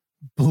the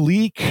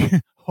bleak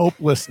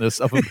hopelessness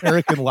of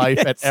American life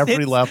at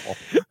every level.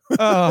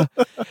 The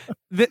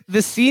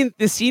scene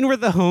where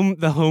the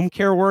home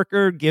care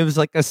worker gives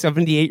like a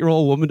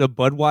 78-year-old woman a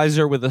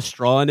Budweiser with a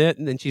straw in it,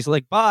 and then she's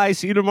like, "Bye,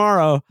 see you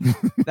tomorrow."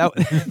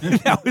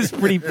 That was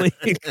pretty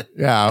bleak.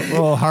 Yeah, a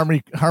little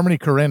Harmony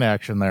Korine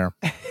action there.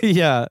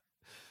 Yeah.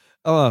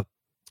 That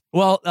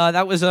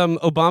was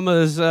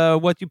Obama's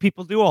 "What Do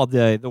People Do All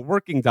Day?" the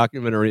working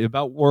documentary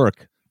about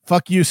work.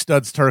 Fuck you,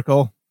 Studs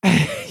Terkel.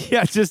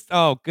 Yeah, just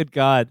good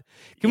God.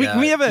 Can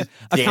we have a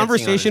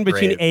conversation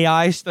between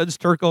AI, Studs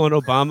Terkel, and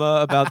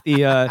Obama about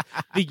the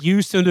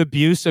use and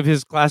abuse of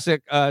his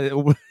classic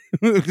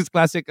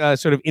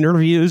sort of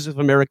interviews of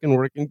American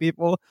working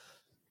people?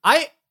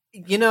 A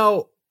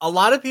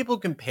lot of people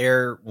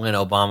compare when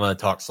Obama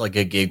talks like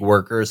a gig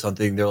worker or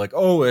something. They're like,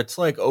 "Oh, it's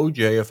like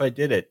OJ if I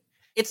did it."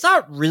 It's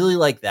not really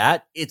like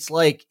that. It's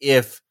like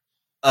if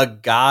a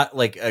guy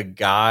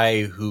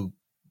who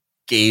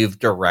gave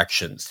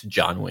directions to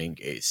John Wayne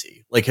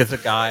Gacy. Like if a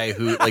guy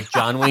who like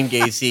John Wayne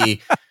Gacy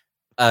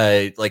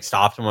like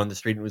stopped him on the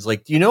street and was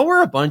like, "Do you know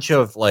where a bunch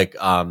of like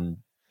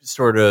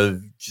sort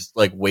of just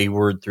like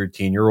wayward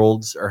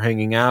 13-year-olds are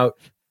hanging out?"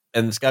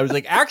 And this guy was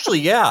like, "Actually,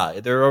 yeah,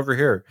 they're over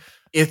here."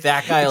 If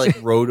that guy like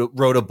wrote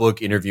a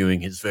book interviewing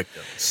his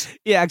victims.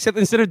 Yeah, except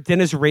instead of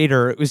Dennis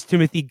Rader, it was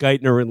Timothy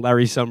Geithner and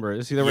Larry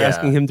Summers. They were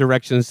asking him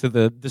directions to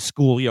the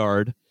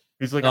schoolyard.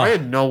 He's like, "I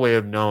had no way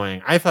of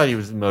knowing. I thought he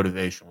was a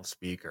motivational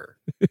speaker."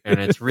 And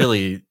it's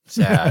really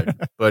sad.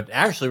 But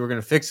actually, we're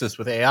going to fix this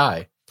with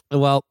AI.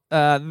 Well,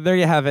 there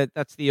you have it.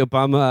 That's the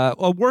Obama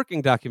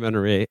working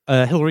documentary.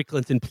 Hillary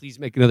Clinton, please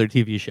make another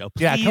TV show.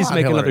 Please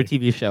make another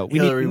TV show. We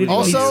need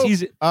also,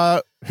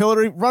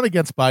 Hillary, run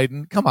against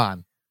Biden. Come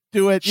on.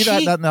 Do it. You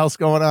got nothing else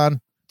going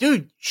on.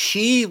 Dude,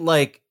 she's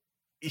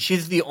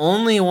the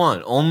only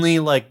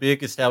like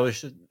big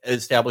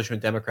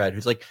establishment Democrat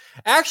who's like,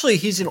 actually,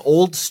 he's an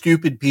old,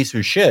 stupid piece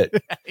of shit.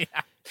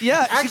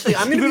 Yeah. Actually,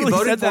 I'm going to be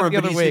voting for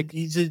him, but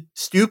he's a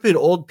stupid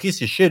old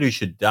piece of shit who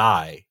should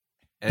die.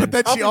 And but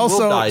then she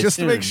also, just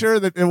to make sure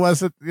that it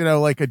wasn't,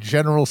 like a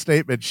general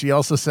statement, she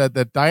also said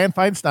that Dianne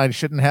Feinstein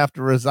shouldn't have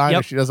to resign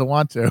if she doesn't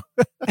want to.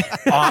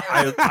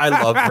 I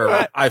love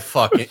her.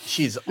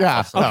 She's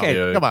awesome. Okay,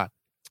 dude. Come on.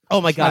 Oh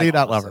my God. How do you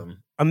not love her?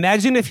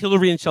 Imagine if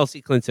Hillary and Chelsea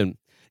Clinton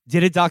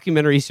did a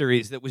documentary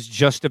series that was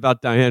just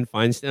about Dianne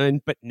Feinstein,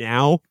 but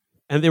now,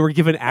 and they were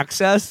given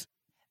access.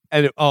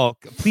 And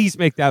please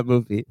make that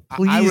movie.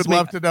 Please. I would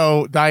love to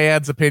know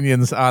Diane's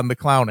opinions on the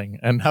clowning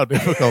and how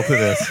difficult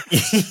it is.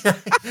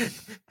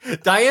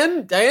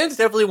 Diane's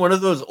definitely one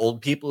of those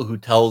old people who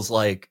tells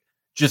like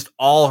just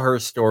all her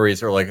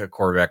stories are like a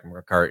Cormac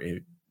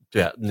McCarthy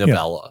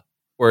novella.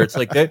 Where it's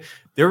like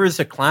there was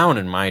a clown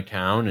in my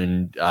town,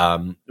 and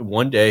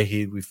one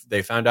day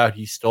they found out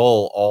he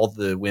stole all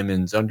the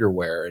women's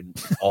underwear, and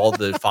all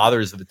the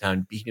fathers of the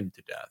town beat him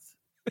to death.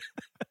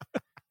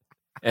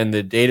 And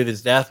the date of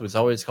his death was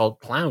always called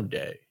Clown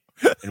Day,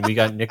 and we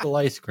got nickel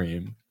ice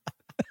cream.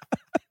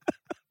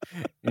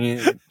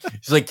 She's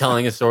like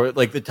telling a story,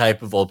 like the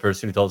type of old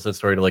person who tells that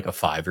story to like a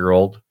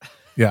 5-year-old.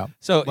 Yeah,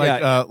 so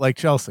like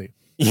Chelsea.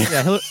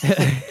 Yeah.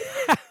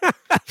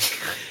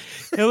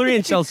 Hillary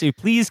and Chelsea,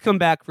 please come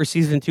back for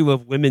season 2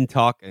 of Women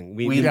Talking.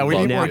 We need more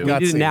gutsy. We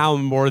need it now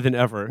more than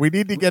ever. We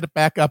need to get it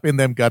back up in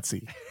them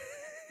gutsy.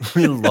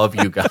 We love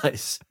you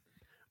guys.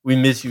 We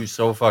miss you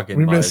so fucking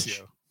much. We miss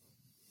you.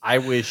 I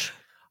wish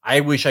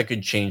I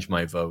could change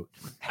my vote.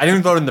 I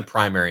didn't vote in the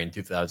primary in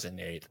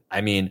 2008.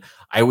 I mean,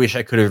 I wish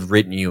I could have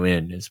written you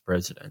in as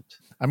president.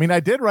 I mean,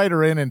 I did write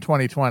her in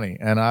 2020,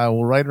 and I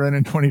will write her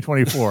in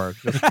 2024.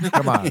 Just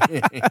come on.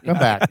 Come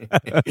back.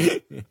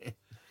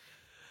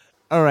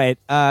 All right.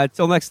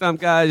 Till next time,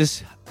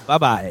 guys.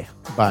 Bye-bye.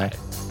 Bye.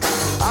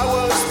 I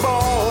was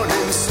born